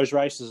format of those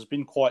races has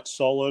been quite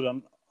solid.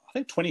 I'm I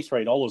think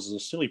 $23 is a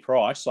silly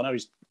price. I know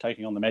he's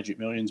taking on the Magic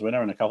Millions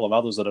winner and a couple of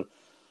others that have,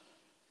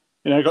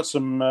 got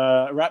some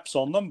wraps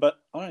on them, but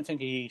I don't think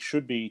he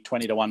should be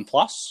 20-1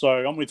 plus. So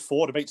I'm with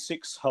 4 to beat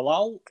 6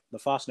 Halal. The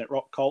Fastnet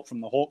Rock Colt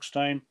from the Hawks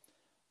team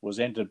was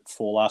entered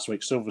for last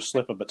week's Silver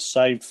Slipper, but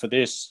saved for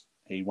this.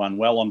 He won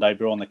well on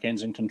debut on the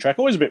Kensington track.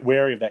 Always a bit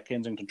wary of that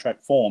Kensington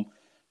track form.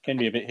 Can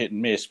be a bit hit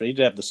and miss, but he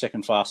did have the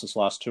second fastest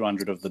last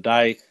 200 of the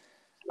day.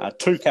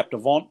 2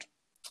 Captivant,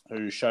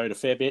 who showed a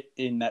fair bit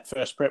in that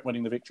first prep,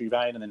 winning the Victory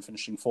Vane and then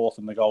finishing 4th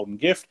in the Golden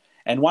Gift.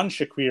 And 1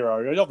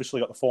 Shakiro, who obviously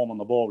got the form on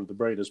the board with the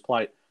Breeders'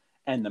 Plate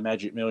and the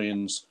Magic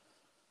Millions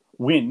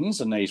wins,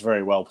 and he's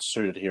very well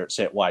suited here at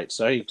set weight.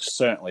 So he's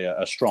certainly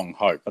a strong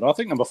hope. But I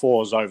think number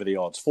 4 is over the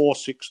odds. 4,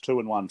 6, 2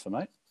 and 1 for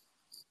me.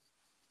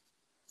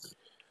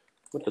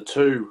 With the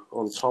 2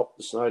 on top,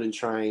 the Snowden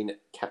Train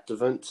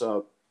Captivant.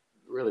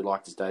 Really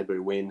liked his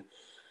debut win.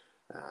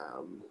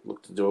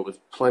 Looked to do it with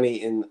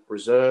plenty in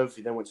reserve.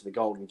 He then went to the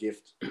Golden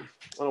Gift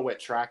on a wet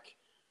track.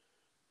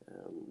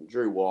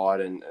 Drew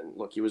wide and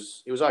look, he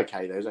was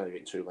okay there. He was only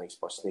getting 2 lengths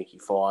by Sneaky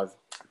 5.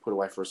 Put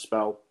away for a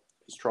spell.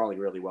 He's trialling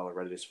really well in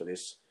readiness for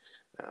this.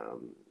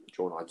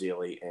 Drawn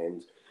ideally,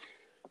 and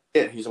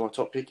yeah, he's my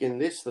top pick in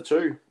this. The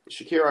 2,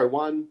 Shakiro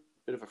 1,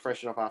 bit of a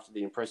freshen up after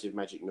the impressive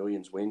Magic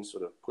Millions win.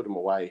 Sort of put him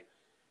away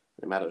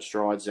in a matter of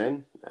strides.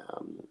 Then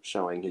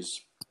showing his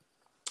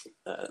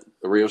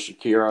the real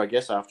Shakiro, I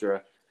guess,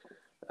 after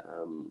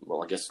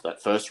I guess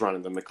that first run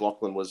in the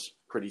McLaughlin was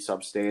pretty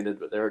substandard,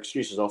 but there are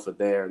excuses offered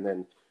there, and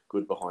then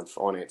good behind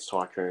Finance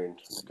Tycoon,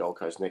 Gold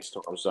Coast next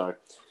time. So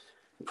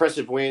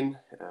impressive win.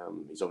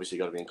 He's obviously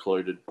got to be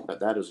included at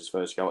that. It was his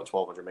first go at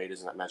 1,200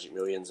 metres in that Magic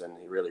Millions, and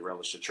he really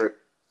relished the trip.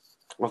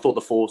 I thought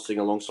the 4 Sing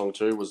Along Song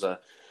too was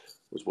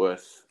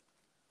worth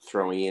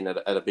throwing in at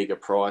a bigger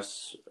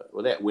price.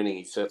 Without winning,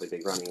 he's certainly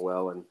been running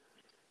well and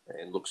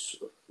looks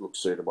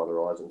suited by the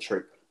Rising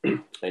Troop.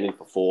 And in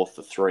for 4th,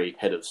 the 3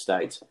 Head of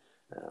State.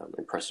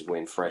 Impressive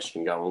win. Fresh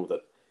can go on with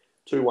it.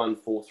 2-1,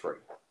 4-3.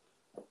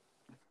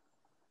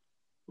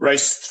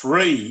 Race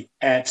 3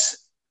 at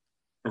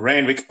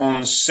Randwick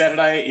on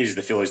Saturday is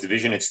the Fillies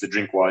division. It's the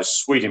Drinkwise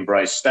Sweet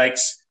Embrace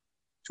Stakes.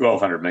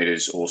 1,200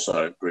 metres,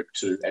 also Group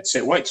 2 at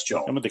set weights,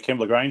 Joel. And with the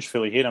Kembla Grange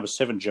filly here, number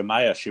 7,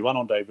 Jamea. She won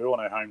on debut on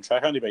her home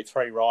track. Only beat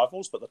 3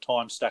 rivals, but the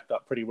time stacked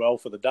up pretty well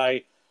for the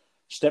day.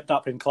 Stepped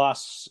up in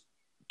class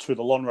to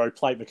the Lonhro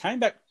Plate, but came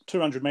back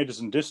 200 metres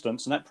in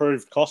distance, and that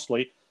proved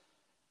costly.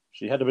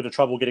 She had a bit of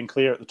trouble getting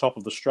clear at the top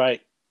of the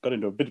straight, got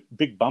into a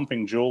big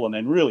bumping duel, and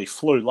then really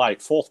flew late.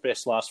 4th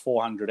best last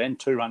 400 and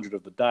 200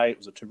 of the day. It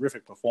was a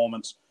terrific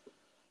performance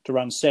to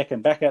run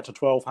second. Back out to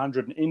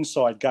 1,200, and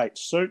inside gate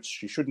suits.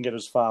 She shouldn't get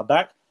as far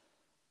back.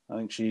 I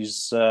think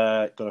she's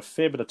got a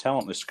fair bit of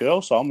talent, this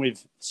girl. So I'm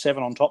with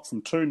 7 on top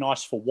from 2.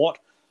 Nice for What.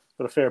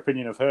 Got a fair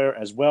opinion of her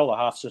as well. A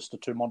half-sister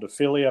to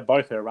Montefilia.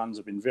 Both her runs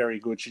have been very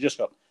good. She just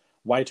got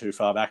way too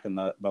far back in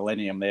the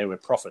Millennium there, where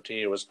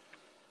Profiteer was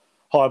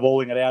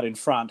highballing it out in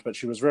front, but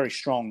she was very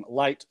strong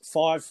late.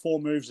 5, 4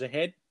 moves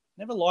ahead.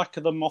 Never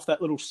liked them off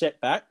that little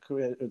setback.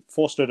 It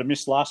forced her to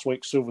miss last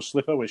week's Silver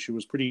Slipper, where she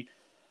was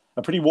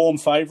a pretty warm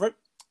favourite.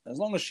 As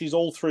long as she's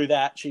all through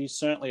that, she's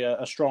certainly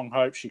a strong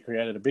hope. She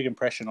created a big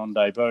impression on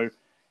debut.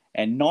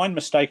 And 9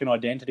 Mistaken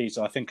Identities,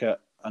 I think, are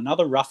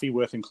another roughie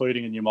worth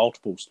including in your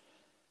multiples.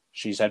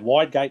 She's had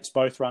wide gates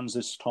both runs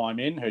this time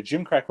in. Her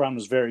Gimcrack run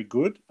was very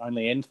good.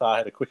 Only Enthar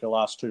had a quicker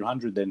last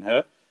 200 than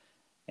her.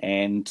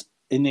 And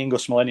in the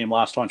Inglis Millennium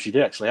last time, she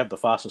did actually have the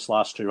fastest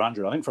last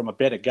 200. I think from a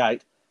better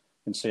gate,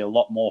 you can see a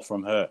lot more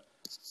from her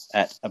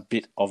at a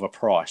bit of a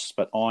price.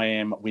 But I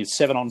am with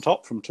 7 on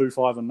top from 2,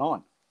 5 and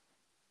 9.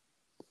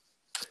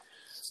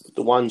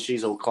 The 1,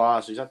 She's All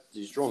Class.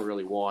 She's drawn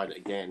really wide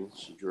again.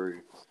 She drew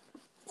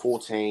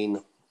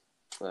 14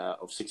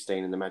 of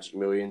 16 in the Magic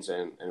Millions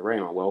and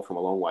ran on well from a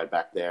long way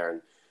back there.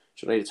 And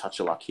she'll need a touch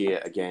of luck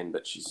here again,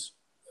 but she's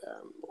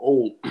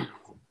all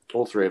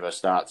 3 of her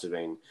starts have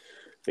been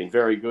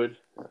very good.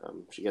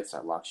 If she gets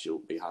that luck, she'll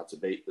be hard to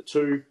beat.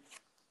 The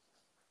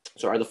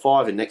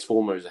 5 in next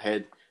 4 moves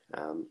ahead.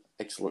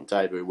 Excellent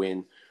debut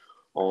win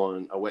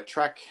on a wet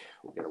track.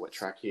 We'll get a wet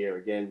track here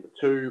again. The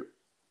 2,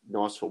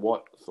 Nice for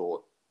What. I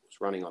thought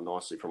was running on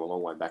nicely from a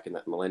long way back in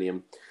that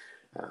Millennium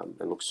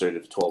and looks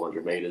suited for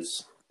 1,200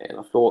 metres. And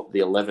I thought the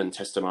 11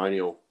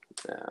 Testimonial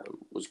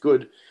was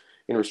good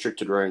in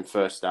restricted room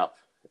first up.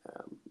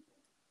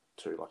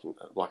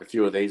 Like a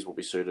few of these will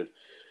be suited.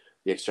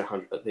 The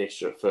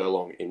extra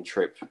furlong in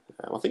trip.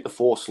 I think the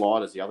 4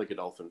 Sliders, the other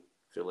Godolphin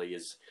filly,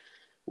 is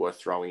worth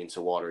throwing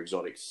into wider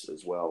exotics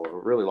as well. I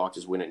really liked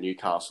his win at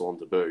Newcastle on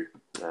debut,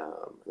 and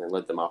then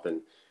led them up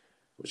and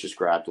was just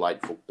grabbed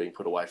late for being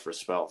put away for a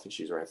spell. I think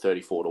she's around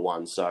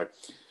 34-1. So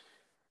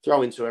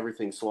throw into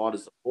everything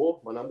Sliders the 4.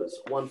 My numbers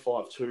 1,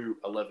 5, 2,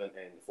 11,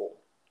 and 4.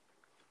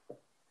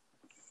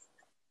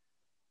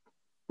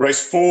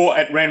 Race 4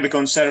 at Randwick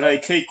on Saturday.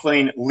 Keep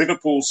Clean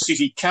Liverpool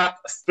City Cup,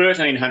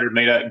 1,300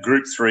 metre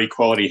Group 3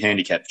 quality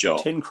handicap, Joel.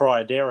 10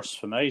 Cryodaris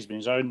for me. He's been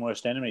his own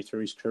worst enemy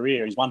through his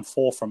career. He's won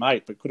 4 from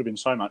 8, but could have been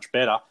so much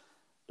better.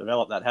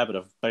 develop that habit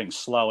of being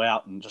slow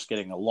out and just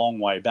getting a long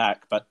way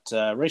back. But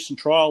recent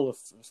trial, if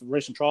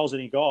recent trial's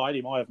any guide,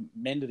 he might have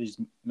mended his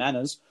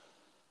manners,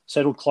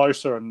 settled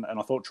closer, and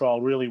I thought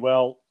trial really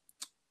well.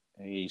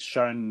 He's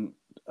shown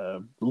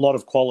a lot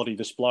of quality,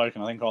 this bloke,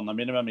 and I think on the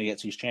minimum he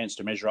gets his chance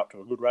to measure up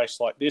to a good race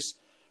like this.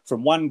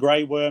 From one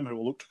Grey Worm who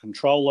will look to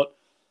control it.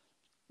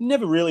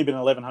 Never really been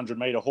an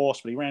 1,100-metre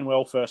horse, but he ran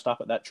well first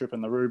up at that trip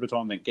in the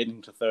Rubiton. Then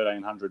getting to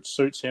 1,300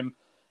 suits him.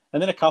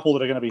 And then a couple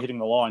that are going to be hitting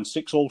the line.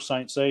 6 All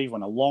Saints Eve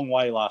went a long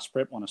way last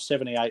prep, won a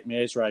 78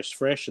 mares race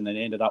fresh, and then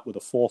ended up with a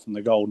 4th in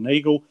the Golden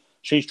Eagle.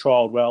 She's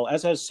trialled well,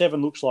 as has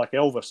 7 Looks Like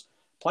Elvis.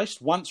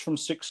 Placed once from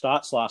 6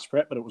 starts last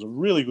prep, but it was a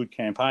really good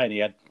campaign. He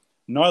had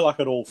no luck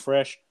at all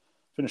fresh.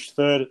 Finished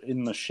 3rd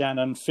in the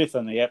Shannon, 5th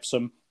in the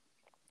Epsom.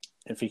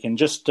 If he can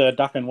just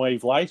duck and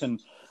weave late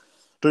and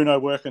do no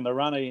work in the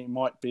run, he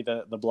might be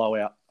the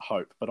blowout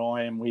hope. But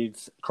I am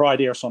with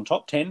Cryderis on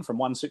top, 10 from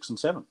 1, 6 and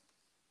 7.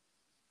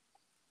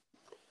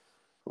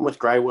 I'm with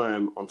Grey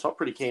Worm on top,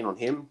 pretty keen on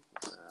him.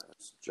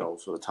 As Joel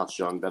sort of touched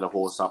on, better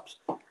horse up to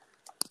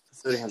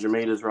 1,300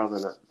 metres rather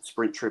than a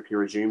sprint trip he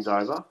resumed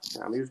over.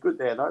 He was good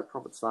there though.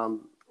 Prophet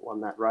Sam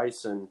won that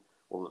race and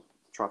the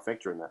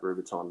trifecta in that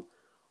Rubiton.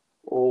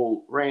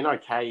 All ran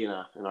okay in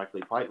an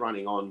Oakley Plate,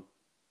 running on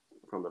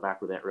from the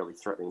back without really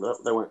threatening.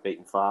 They weren't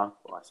beaten far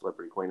by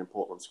Celebrity Queen and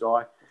Portland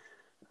Sky.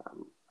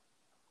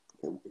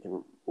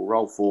 Will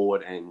roll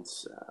forward and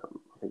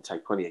I think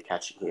take plenty of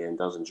catching here and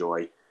does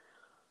enjoy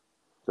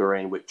the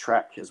Randwick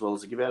track as well as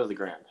the give out of the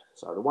ground.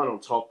 So the one on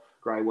top,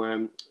 Grey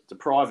Worm,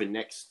 Deprive in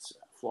next,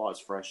 flies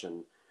fresh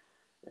and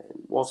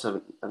whilst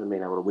haven't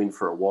been able to win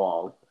for a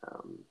while,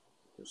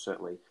 he'll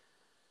certainly,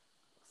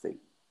 I think,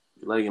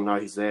 letting him know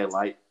he's there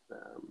late,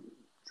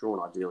 drawn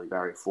ideally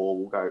barrier 4,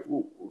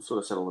 we'll sort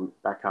of settle the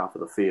back half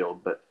of the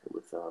field, but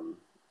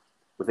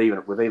with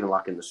even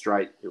luck in the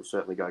straight, he'll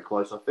certainly go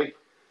close. I think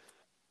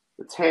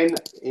the 10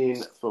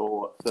 in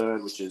for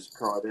 3rd, which is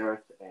Cryderis,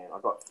 and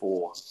I got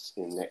 4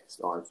 in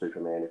next, Iron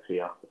Superman if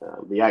here.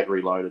 The 8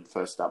 reloaded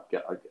first up,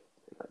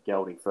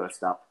 gelding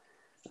first up,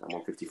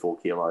 154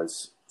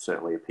 kilos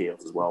certainly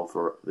appeals as well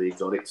for the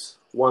exotics.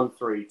 1,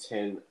 3,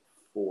 10,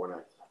 4 and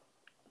 8.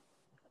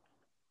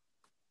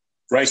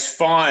 Race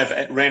 5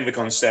 at Randwick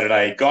on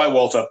Saturday. Guy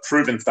Walter,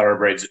 Proven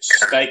Thoroughbreds,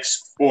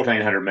 Stakes,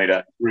 1,400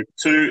 metre. Group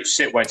 2,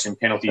 set weights and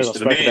penalties As to I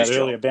the spoke mares.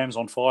 about earlier, Bam's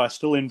on fire,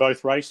 still in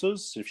both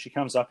races. If she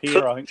comes up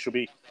here, I think she'll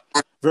be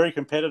very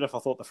competitive. I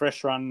thought the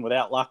fresh run,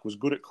 without luck, was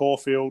good at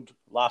Caulfield.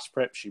 Last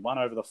prep, she won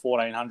over the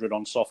 1,400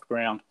 on soft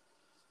ground,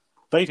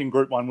 beating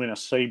Group 1 winner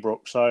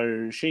Seabrook.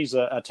 So she's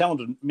a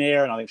talented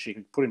mare, and I think she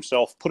could put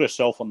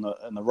herself in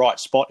the right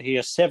spot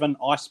here. 7,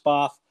 Ice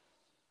Bath.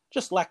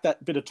 Just lacked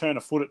that bit of turn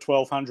of foot at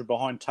 1,200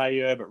 behind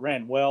Taylor, but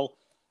ran well.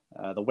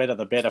 The wetter,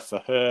 the better for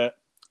her.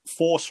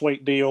 4,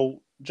 Sweet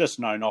Deal. Just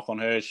no knock on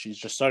her. She's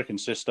just so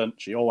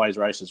consistent. She always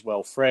races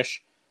well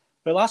fresh.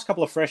 Her last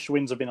couple of fresh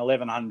wins have been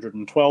 1,100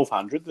 and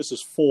 1,200. This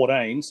is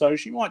 14, so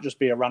she might just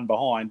be a run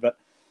behind, but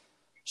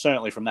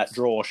certainly from that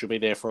draw, she'll be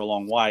there for a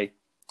long way.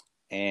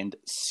 And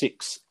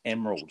 6,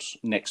 Emeralds,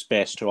 next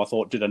best, who I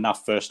thought did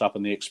enough first up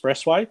in the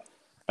Expressway.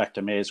 Back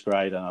to mare's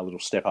grade and a little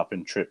step up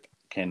in trip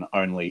can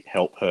only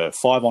help her.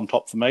 5 on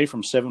top for me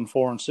from 7,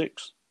 4 and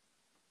 6.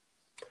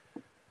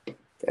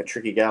 A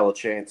Tricky Gal a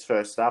chance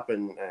first up,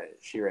 and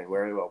she ran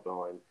very well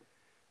behind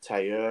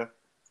Taylor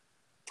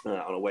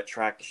on a wet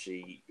track.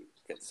 She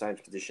gets the same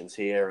conditions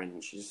here,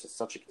 and she's just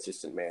such a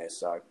consistent mare.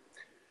 So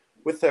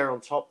with her on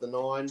top, the 9,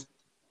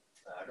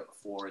 I got the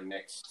 4 in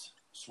next.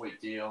 Sweet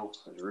Deal,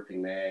 a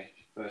ripping mare.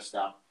 First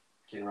up,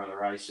 can run a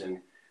race, and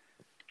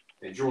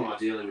they're drawn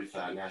ideally with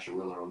National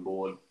Willer on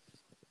board.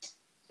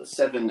 The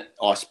 7,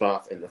 Ice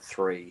Bath, and the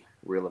 3,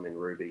 Rillaman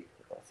Ruby,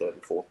 3rd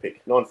and 4th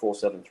pick. 9, 4,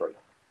 7, 3.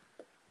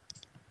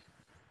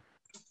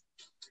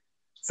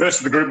 First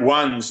of the Group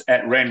 1s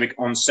at Randwick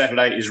on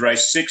Saturday is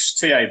race 6,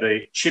 TAB,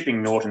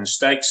 Chipping Norton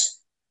Stakes,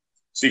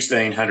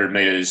 1,600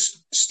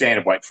 metres,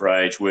 standard weight for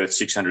age, worth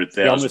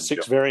 600,000. Yeah, I'm with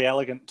 6, Very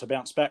Elegant, to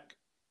bounce back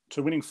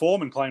to winning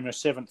form and claim her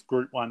 7th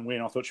Group 1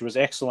 win. I thought she was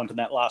excellent in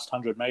that last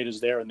 100 metres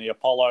there in the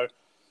Apollo.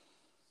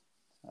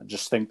 I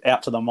just think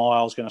out to the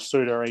mile is going to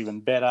suit her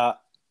even better.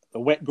 The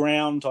wet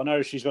ground, I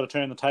know she's got to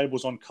turn the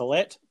tables on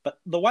Colette, but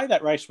the way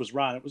that race was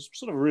run, it was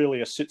sort of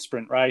really a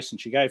sit-sprint race, and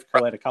she gave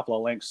Colette a couple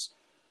of lengths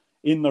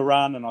in the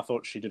run, and I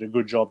thought she did a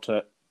good job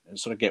to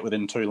sort of get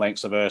within 2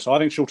 lengths of her. So I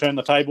think she'll turn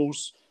the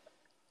tables.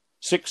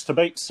 6 to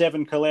beat,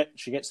 7 Colette.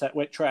 She gets that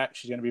wet track.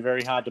 She's going to be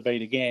very hard to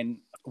beat again.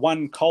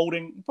 1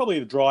 Colding, probably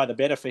the dry the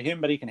better for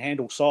him, but he can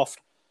handle soft,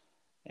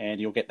 and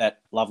you'll get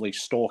that lovely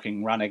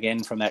stalking run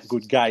again from that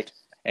good gate.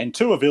 And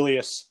 2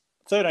 Avilius,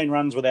 13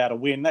 runs without a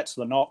win. That's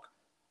the knock.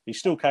 He's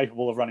still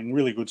capable of running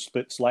really good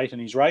splits late in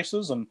his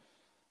races, and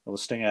the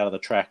sting out of the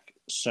track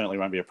certainly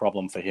won't be a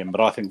problem for him.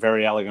 But I think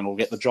Very Elegant will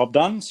get the job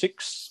done.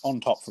 6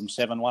 on top from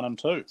 7, 1 and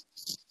 2.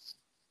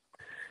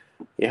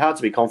 Yeah, hard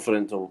to be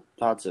confident or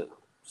hard to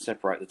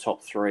separate the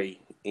top 3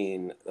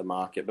 in the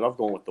market, but I've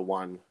gone with the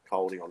 1,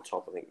 Colding on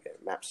top. I think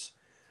it maps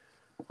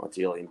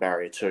ideally in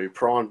barrier 2.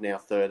 Primed now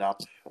 3rd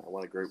up.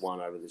 Won a Group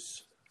 1 over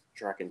this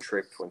track and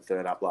trip, went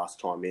 3rd up last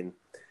time in.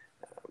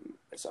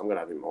 So I'm going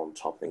to have him on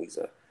top. I think he's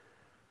a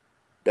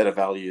better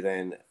value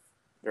than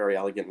Very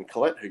Elegant and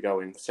Colette, who go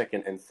in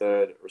second and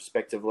third,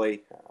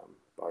 respectively.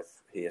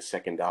 Both here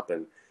second up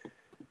and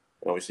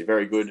obviously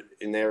very good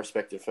in their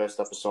respective first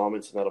up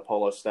assignments in that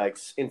Apollo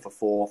Stakes. In for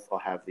fourth,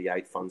 I have the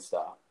 8 Fun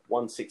Star.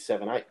 1, 6,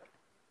 7, 8.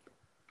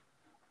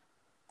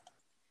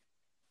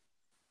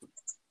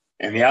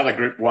 And the other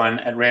Group 1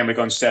 at Randwick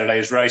on Saturday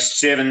is race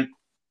 7,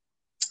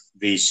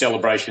 the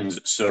Celebrations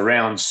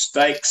Surround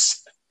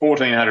Stakes,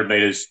 1,400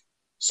 metres,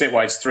 set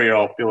weights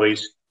 3-year-old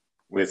fillies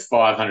with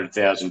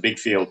 500,000. Big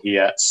field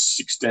here,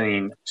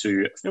 16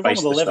 to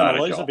face the starter.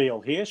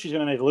 Elizabeth here. She's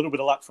going to need a little bit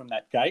of luck from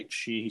that gate.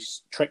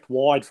 She's trekked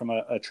wide from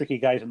a tricky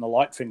gate in the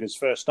light fingers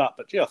first up.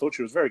 But, I thought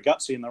she was very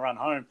gutsy in the run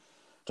home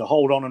to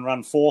hold on and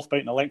run fourth,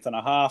 beating a length and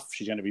a half.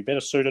 She's going to be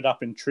better suited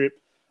up in trip.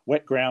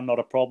 Wet ground, not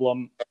a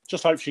problem.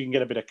 Just hope she can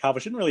get a bit of cover.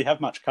 She didn't really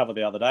have much cover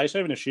the other day, so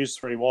even if she is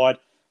 3 wide,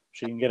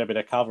 she can get a bit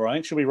of cover. I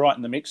think she'll be right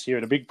in the mix here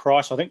at a big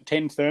price. I think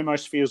 10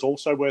 Thermosphere is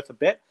also worth a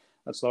bet.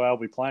 That's the way I'll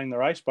be playing the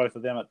race, both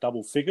of them at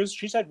double figures.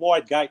 She's had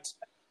wide gates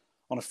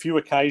on a few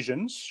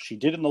occasions. She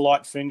did in the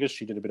light fingers.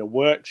 She did a bit of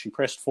work. She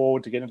pressed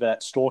forward to get into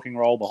that stalking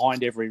roll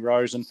behind every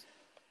rose and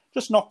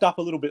just knocked up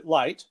a little bit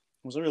late.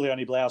 Was really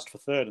only bloused for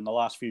third in the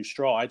last few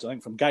strides. I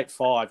think from gate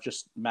 5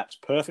 just maps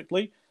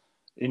perfectly.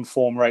 In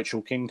form,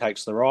 Rachel King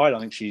takes the ride. I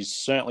think she's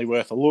certainly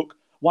worth a look.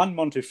 1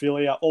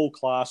 Montefilia, all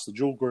class, the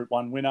dual Group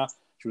 1 winner.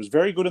 She was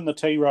very good in the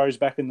T-Rose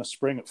back in the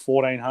spring at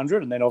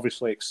 1,400 and then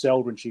obviously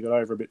excelled when she got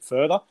over a bit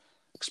further.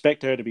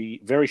 Expect her to be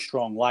very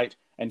strong late.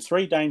 And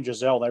 3 Dame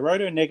Giselle. They rode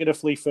her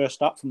negatively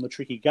first up from the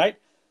tricky gate.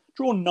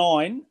 Drawn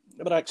 9,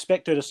 but I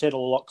expect her to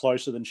settle a lot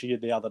closer than she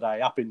did the other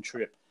day, up in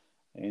trip.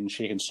 And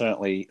she can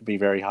certainly be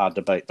very hard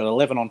to beat. But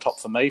 11 on top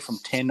for me from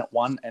 10,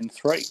 1 and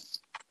 3.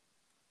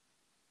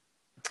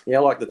 Yeah,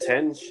 I like the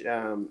 10,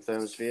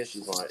 Thermosphere.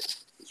 She's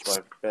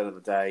better the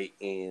day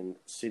in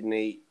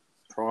Sydney.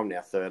 Prime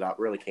now third up.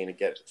 Really keen to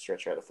get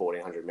stretch out of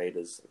 1,400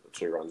 metres. The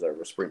 2 runs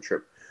over a sprint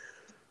trip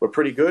were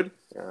pretty good.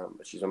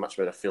 But she's a much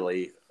better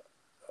filly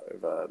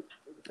over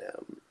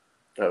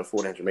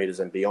 1,400 metres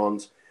and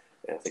beyond.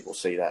 And I think we'll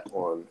see that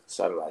on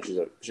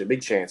Saturday. She's a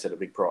big chance at a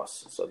big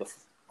price. So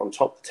on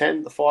top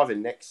 10, the 5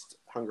 in Next,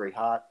 Hungry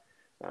Heart.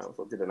 I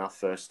thought did enough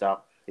first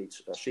up.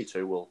 She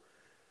too will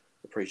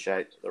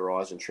appreciate the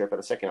rise in trip. And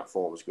a second up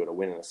form was good. A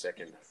win in a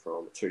second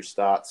from 2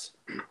 starts.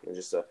 And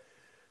just a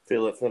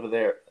feel that's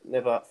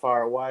never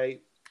far away.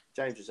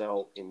 James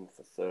Giselle in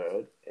for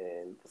third,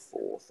 and for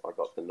fourth, I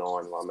got the 9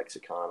 La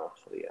Mexicana,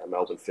 the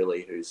Melbourne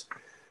filly, who's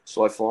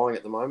slow flying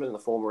at the moment, and the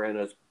form around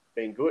has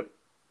been good.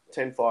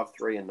 10, 5,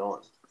 3, and 9.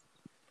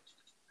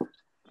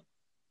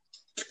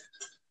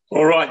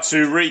 All right,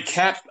 to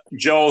recap,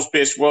 Joel's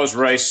best was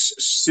race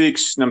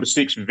 6, number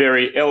 6,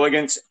 Very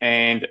Elegant,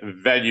 and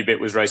value bet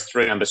was race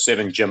 3, number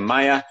 7,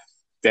 Jamea.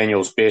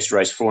 Daniel's best,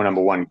 race 4,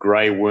 number 1,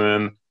 Grey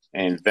Worm,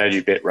 and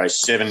value bet race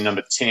 7,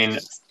 number 10,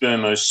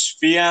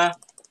 Thermosphere.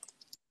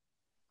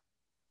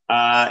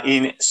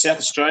 In South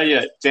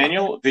Australia,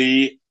 Daniel,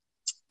 the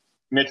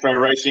Metro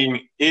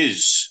Racing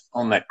is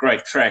on that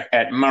great track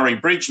at Murray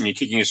Bridge, and you're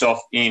kicking us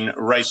off in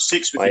race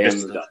 6 with your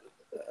best of the day.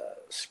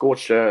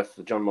 Scorched Earth,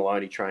 the John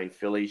Maloney trained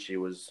filly. She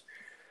was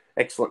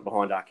excellent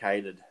behind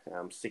Arcaded,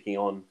 sticking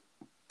on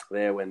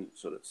there when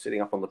sort of sitting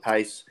up on the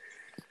pace.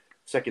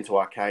 Second to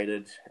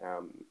Arcaded.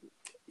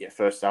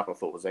 First up I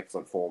thought was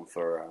excellent form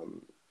for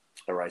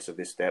a race of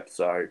this depth.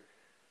 So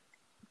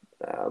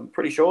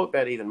pretty sure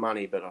about even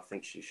money, but I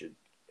think she should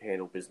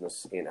handle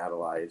business in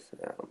Adelaide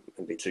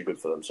and be too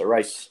good for them. So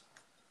race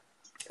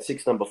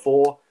 6, number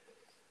 4.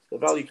 The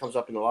value comes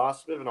up in the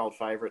last. A bit of an old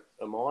favourite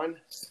of mine.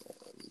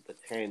 The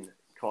 10,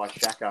 Kai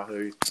Shaka,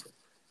 who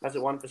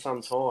hasn't won for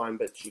some time,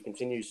 but she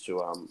continues to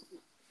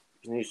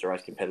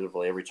race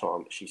competitively every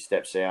time she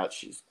steps out.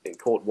 She's been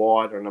caught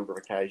wide on a number of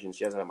occasions.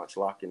 She hasn't had much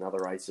luck in other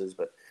races,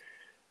 but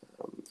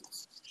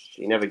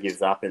she never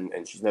gives up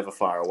and she's never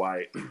far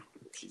away.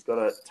 She's got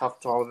a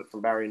tough time of it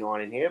from barrier 9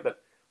 in here, but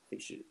I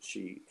think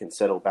she can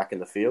settle back in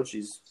the field.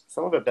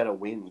 Some of her better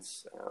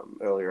wins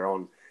earlier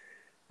on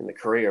in the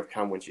career have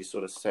come when she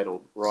sort of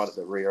settled right at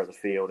the rear of the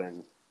field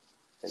and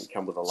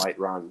come with a late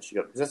run.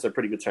 That's a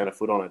pretty good turn of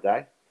foot on her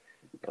day.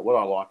 What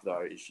I like,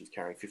 though, is she's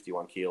carrying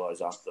 51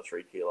 kilos after the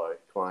 3-kilo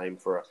claim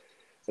for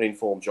an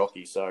informed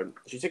jockey. So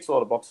she ticks a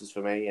lot of boxes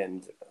for me,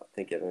 and I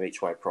think at an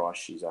each-way price,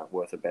 she's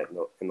worth a bet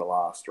in the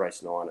last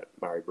race 9 at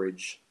Murray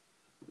Bridge,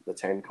 the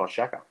 10,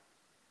 Koshaka.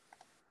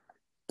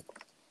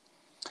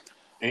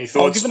 Any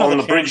thoughts on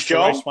the bridge,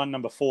 Joel? Race 1,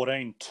 number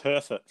 14,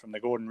 Turf It, from the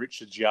Gordon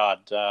Richards yard.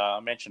 I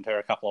mentioned her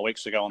a couple of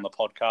weeks ago on the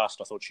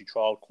podcast. I thought she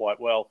trialled quite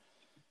well.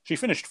 She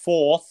finished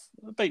 4th,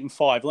 beaten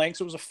 5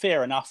 lengths. It was a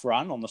fair enough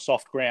run on the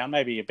soft ground.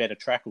 Maybe a better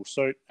track will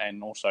suit,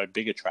 and also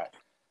bigger track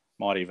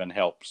might even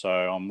help. So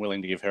I'm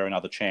willing to give her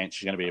another chance.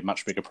 She's going to be a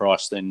much bigger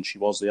price than she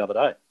was the other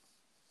day.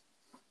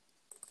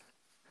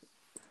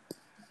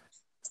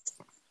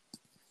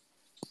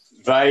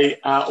 They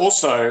are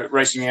also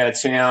racing out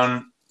of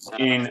town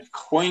in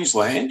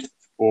Queensland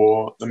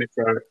for the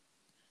Metro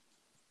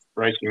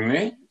Racing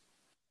there.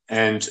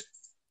 And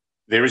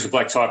there is a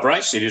black type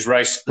race. It is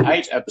race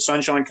 8 at the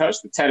Sunshine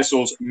Coast, the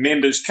Tattersalls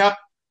Members Cup,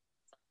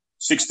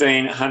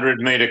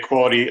 1,600-metre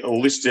quality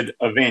listed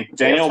event.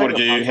 Daniel, how did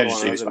you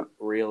see this one?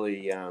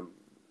 Really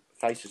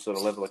faced this sort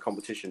of level of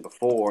competition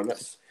before, and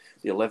that's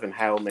the 11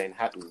 Hale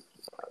Manhattan.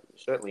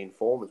 Certainly in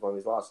form as one of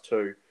his last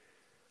two.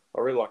 I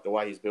really like the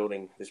way he's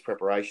building this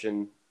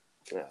preparation.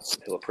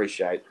 He'll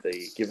appreciate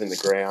given the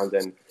ground,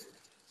 and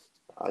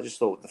I just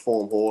thought the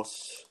form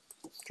horse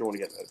drawn to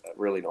get a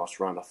really nice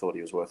run. I thought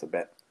he was worth a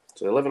bet.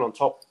 So 11 on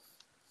top.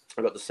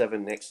 I got the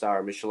 7 Next Star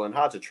of Michelin.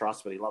 Hard to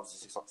trust, but he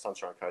loves the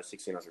Sunshine Coast,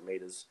 1,600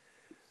 metres.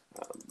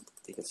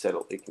 He can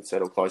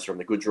settle closer on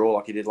the good draw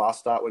like he did last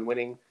start when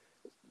winning.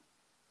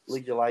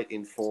 Ligulate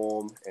in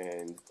form,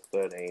 and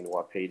 13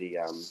 Wapiti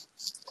has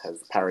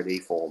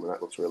Paradis form, and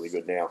that looks really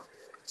good now.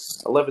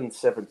 11,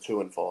 7,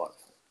 2, and 5.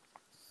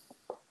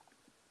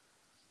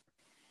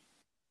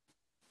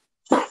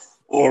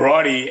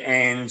 Alrighty,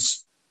 and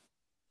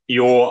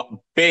your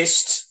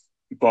best,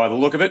 by the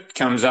look of it,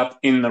 comes up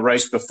in the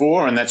race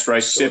before, and that's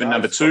race 7,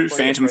 number 2,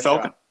 Phantom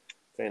Falcon.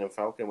 Phantom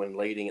Falcon, when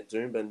leading at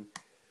Doomben.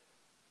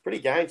 Pretty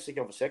game,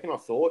 sticking on for second, I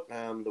thought.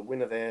 The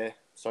winner there,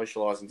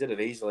 Socialising, did it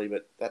easily,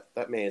 but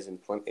that mare's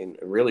in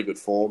really good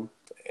form,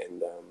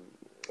 and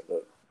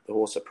the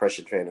horse that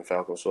pressured Phantom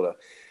Falcon sort of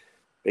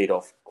beat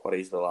off quite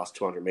easily the last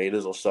 200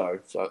 metres or so.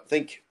 So I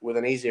think with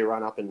an easier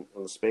run up on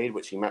the speed,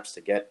 which he maps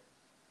to get,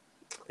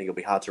 I think it'll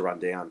be hard to run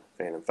down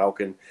Phantom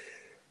Falcon.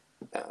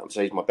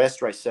 So he's my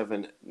best, race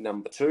 7,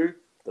 number 2.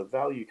 The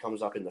value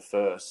comes up in the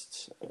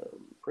first.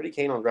 Pretty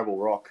keen on Rebel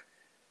Rock.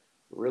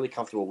 Really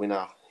comfortable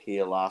winner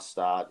here last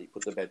start. He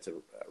put the bed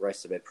to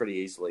race the bed pretty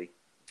easily.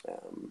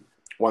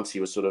 Once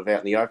he was sort of out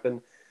in the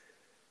open.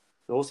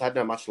 He also had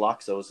no much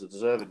luck, so it was a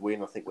deserved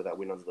win. I think with that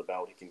win under the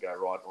belt, he can go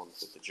right on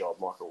with the job.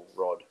 Michael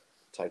Rod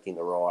taking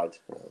the ride.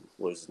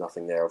 Loses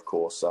nothing there, of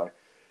course. So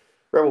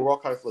Rebel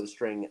Rock, hopefully the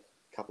string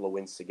a couple of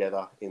wins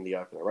together in the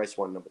opener. Race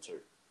 1, number 2.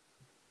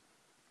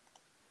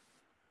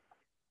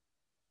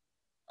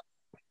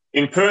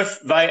 In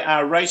Perth, they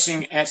are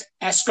racing at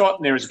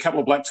Ascot. There is a couple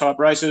of black type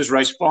races.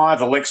 Race 5,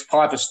 the Lex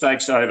Piper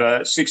Stakes over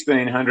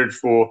 1,600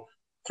 for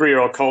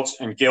 3-year-old colts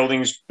and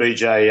geldings.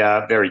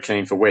 BJ very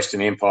keen for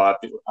Western Empire.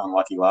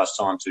 Unlucky last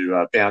time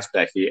to bounce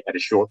back here at a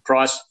short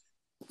price.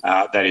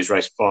 That is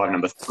race 5,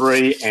 number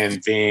 3.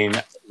 And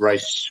then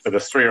race for the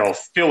 3-year-old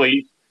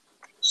filly,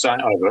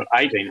 over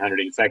 1,800,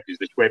 in fact, is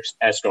the Schweppes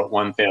Ascot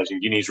 1,000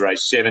 guineas,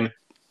 race 7.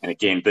 And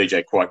again,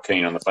 BJ quite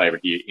keen on the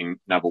favourite here in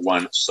number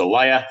 1,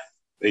 Solea.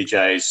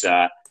 BJ's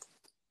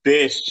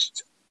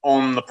best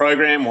on the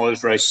program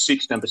was race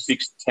 6, number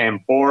 6,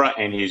 Tambora,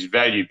 and his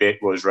value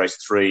bet was race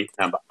 3,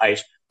 number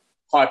 8,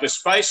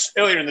 Hyperspace.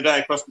 Earlier in the day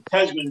across the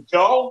Tasman,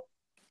 Joel,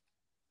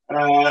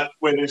 where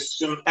there's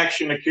some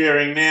action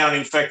occurring now, and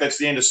in fact that's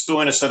the end of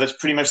Stoiner, so that's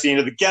pretty much the end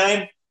of the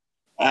game.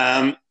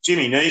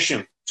 Jimmy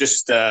Neesham,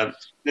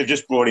 they've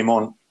just brought him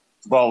on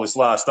to bowl this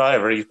last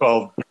over. He's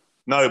bowled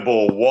no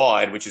ball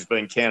wide, which has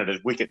been counted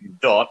as wicket and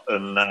dot,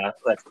 and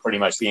that's pretty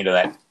much the end of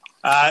that.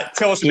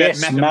 Tell us about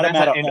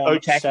Matamata and on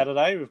Otaki.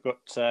 Saturday. We've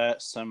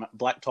got some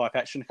black type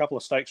action, a couple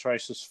of stakes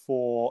races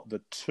for the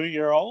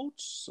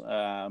 2-year-olds.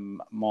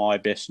 My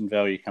best and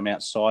value come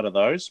outside of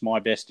those. My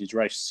best is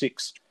race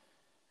 6,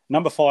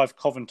 number 5,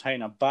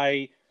 Coventina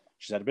Bay.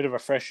 She's had a bit of a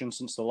freshen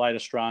since the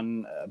latest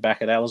run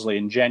back at Ellerslie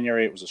in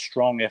January. It was a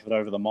strong effort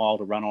over the mile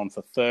to run on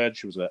for third.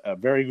 She was a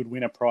very good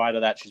winner prior to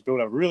that. She's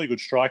built a really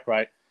good strike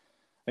rate.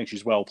 I think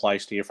she's well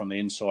placed here from the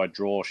inside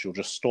draw. She'll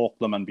just stalk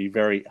them and be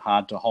very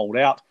hard to hold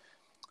out.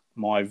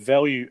 My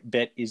value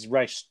bet is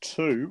race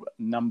 2,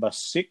 number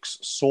 6,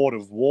 Sword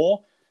of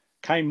War.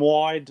 Came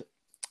wide,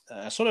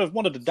 sort of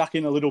wanted to duck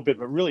in a little bit,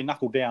 but really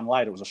knuckled down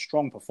late. It was a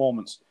strong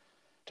performance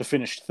to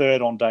finish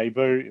third on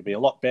debut. It'll be a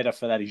lot better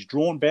for that. He's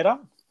drawn better.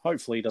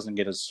 Hopefully he doesn't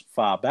get as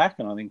far back,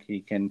 and I think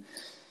he can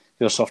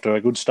get us off to a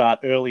good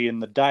start early in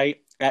the day.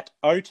 At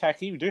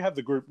Otaki, we do have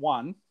the Group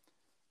 1,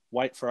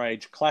 Weight for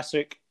Age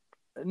Classic.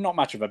 Not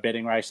much of a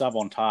betting race.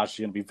 Avantage is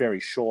going to be very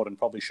short and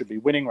probably should be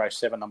winning. Race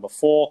 7, number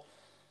 4.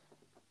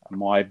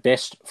 My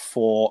best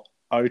for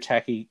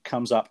Otaki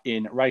comes up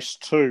in race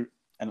 2,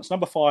 and it's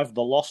number 5,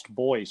 The Lost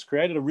Boys.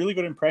 Created a really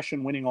good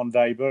impression winning on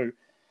debut.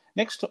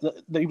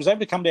 He was able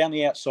to come down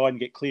the outside and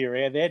get clear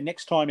air there.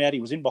 Next time out, he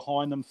was in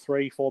behind them,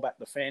 3, 4 back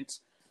the fence.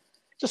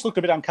 Just looked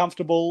a bit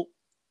uncomfortable,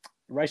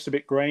 raced a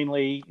bit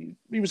greenly.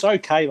 He was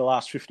okay the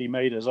last 50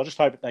 metres. I just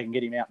hope that they can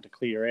get him out into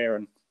clear air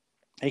and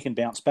he can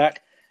bounce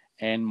back.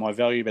 And my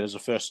value bet as a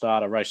first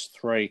starter, race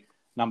 3,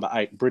 number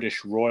 8,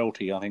 British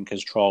Royalty, I think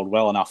has trialled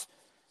well enough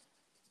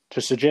to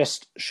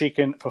suggest she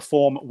can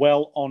perform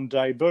well on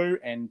debut.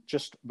 And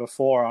just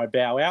before I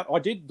bow out, I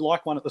did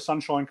like one at the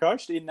Sunshine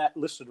Coast in that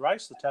listed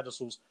race, the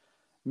Tattersalls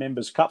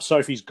Members Cup.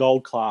 Sophie's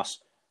Gold Class.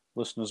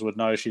 Listeners would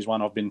know she's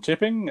one I've been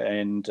tipping.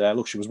 And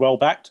look, she was well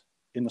backed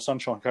in the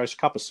Sunshine Coast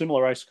Cup, a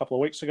similar race a couple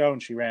of weeks ago,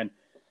 and she ran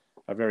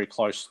a very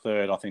close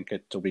third. I think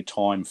it'll be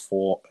time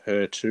for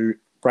her to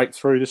break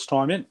through this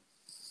time in.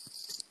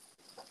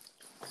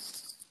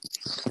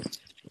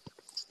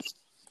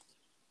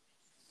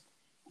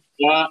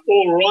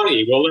 All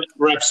righty. Well, that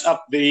wraps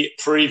up the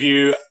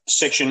preview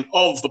section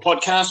of the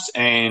podcast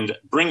and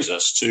brings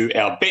us to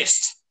our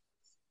best,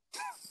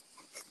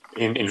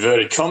 in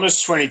inverted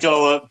commas,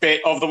 $20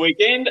 bet of the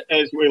weekend,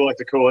 as we like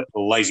to call it, the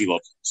Lazy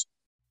Lobsters.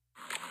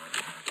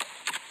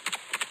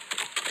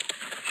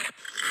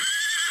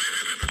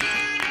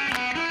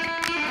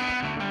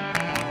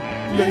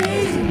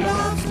 Lazy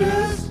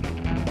Lobsters.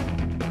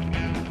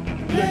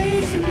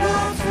 Lazy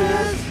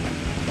Lobsters.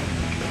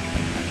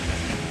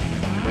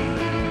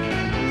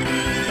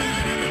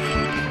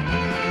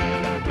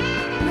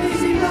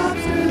 Lazy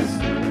Lobsters.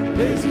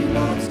 Lazy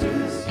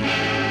Lobsters.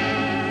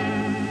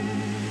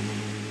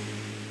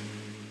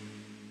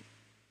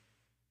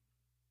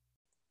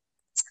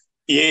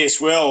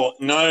 Yes, well,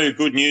 no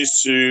good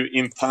news to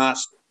impart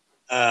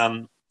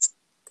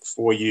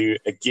for you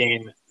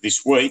again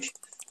this week.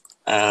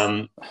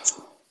 A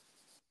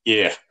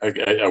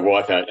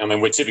wipeout. I mean,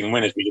 we're tipping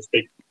winners. We just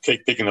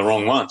keep picking the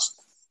wrong ones.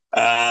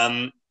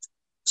 No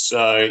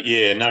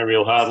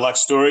real hard luck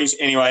stories.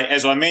 Anyway,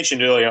 as I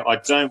mentioned earlier, I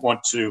don't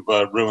want to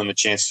ruin the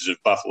chances of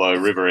Buffalo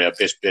River, our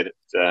best bet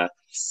at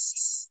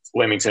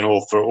Leamington,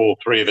 for all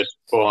three of us,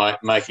 by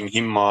making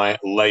him my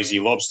Lazy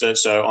Lobster.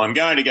 So I'm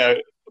going to go,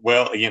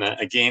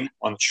 again,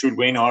 one that should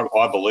win, I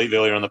believe,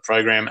 earlier on the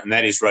program, and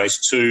that is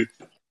race 2,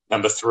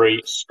 number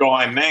 3,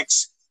 Sky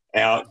Max.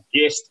 Our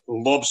guest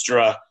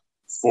lobsterer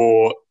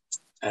for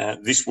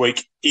this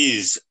week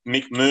is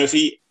Mick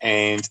Murphy,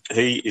 and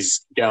he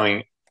is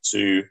going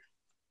to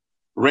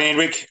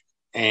Randwick,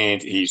 and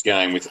he's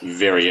going with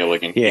Very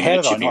Elegant. Yeah, how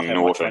did I Chipping not have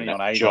my Norton. 20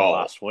 on Ada Joel.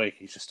 last week?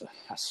 He's just a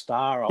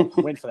star. I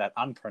went for that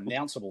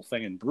unpronounceable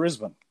thing in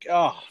Brisbane.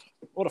 God,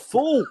 what a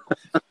fool.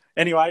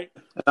 Anyway.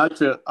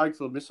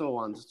 Oakfield Missile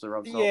one, just to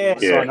rub salt.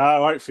 Yes, I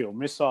know. Oakfield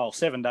Missile.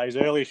 7 days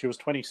earlier, she was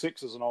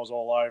 26s and I was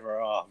all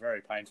over. Oh,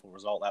 very painful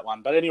result, that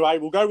one. But anyway,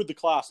 we'll go with the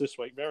class this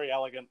week. Very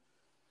Elegant.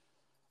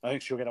 I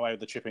think she'll get away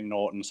with the Chipping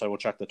Norton, so we'll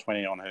chuck the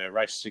 20 on her.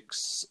 Race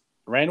 6,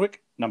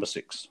 Randwick, number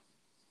 6.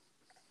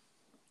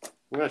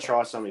 I'm going to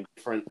try something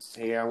different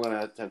here. I'm going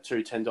to have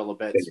two $10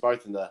 bets,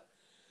 both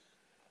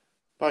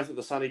at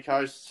the sunny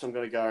coast. I'm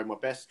going to go my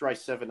best,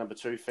 race 7, number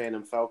 2,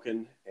 Phantom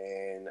Falcon,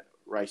 and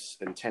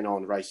 10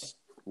 on race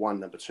 1,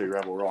 number 2,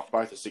 Rebel Rock.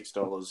 Both are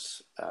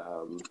 $6.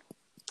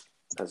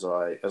 As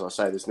I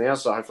say this now,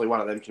 so hopefully one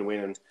of them can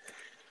win and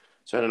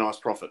turn a nice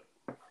profit.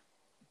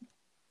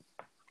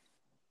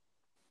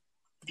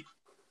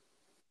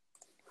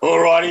 All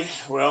righty.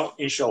 Well,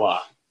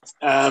 inshallah.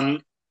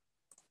 That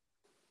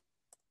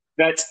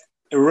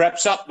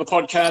wraps up the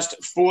podcast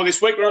for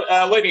this week,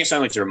 leaving us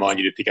only to remind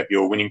you to pick up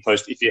your winning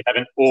post if you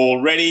haven't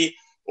already.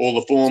 All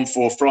the form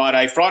for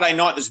Friday. Friday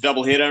night, there's a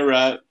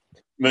doubleheader,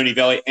 Moonee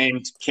Valley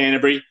and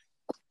Canterbury.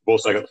 We've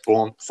also got the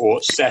form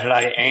for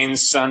Saturday and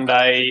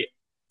Sunday.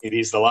 It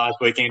is the last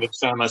weekend of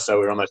summer, so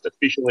we're almost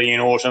officially in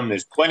autumn.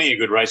 There's plenty of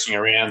good racing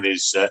around.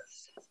 There's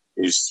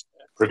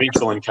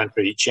provincial and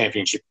country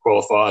championship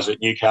qualifiers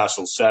at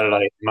Newcastle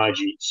Saturday,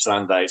 Moji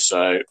Sunday.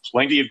 So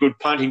plenty of good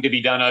punting to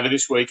be done over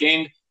this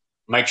weekend.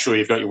 Make sure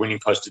you've got your winning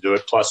post to do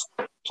it, plus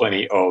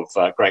plenty of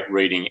great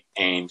reading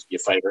and your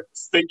favourite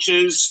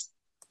features.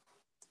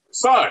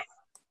 So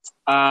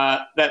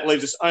that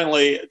leaves us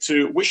only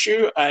to wish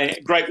you a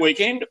great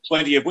weekend,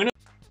 plenty of winners.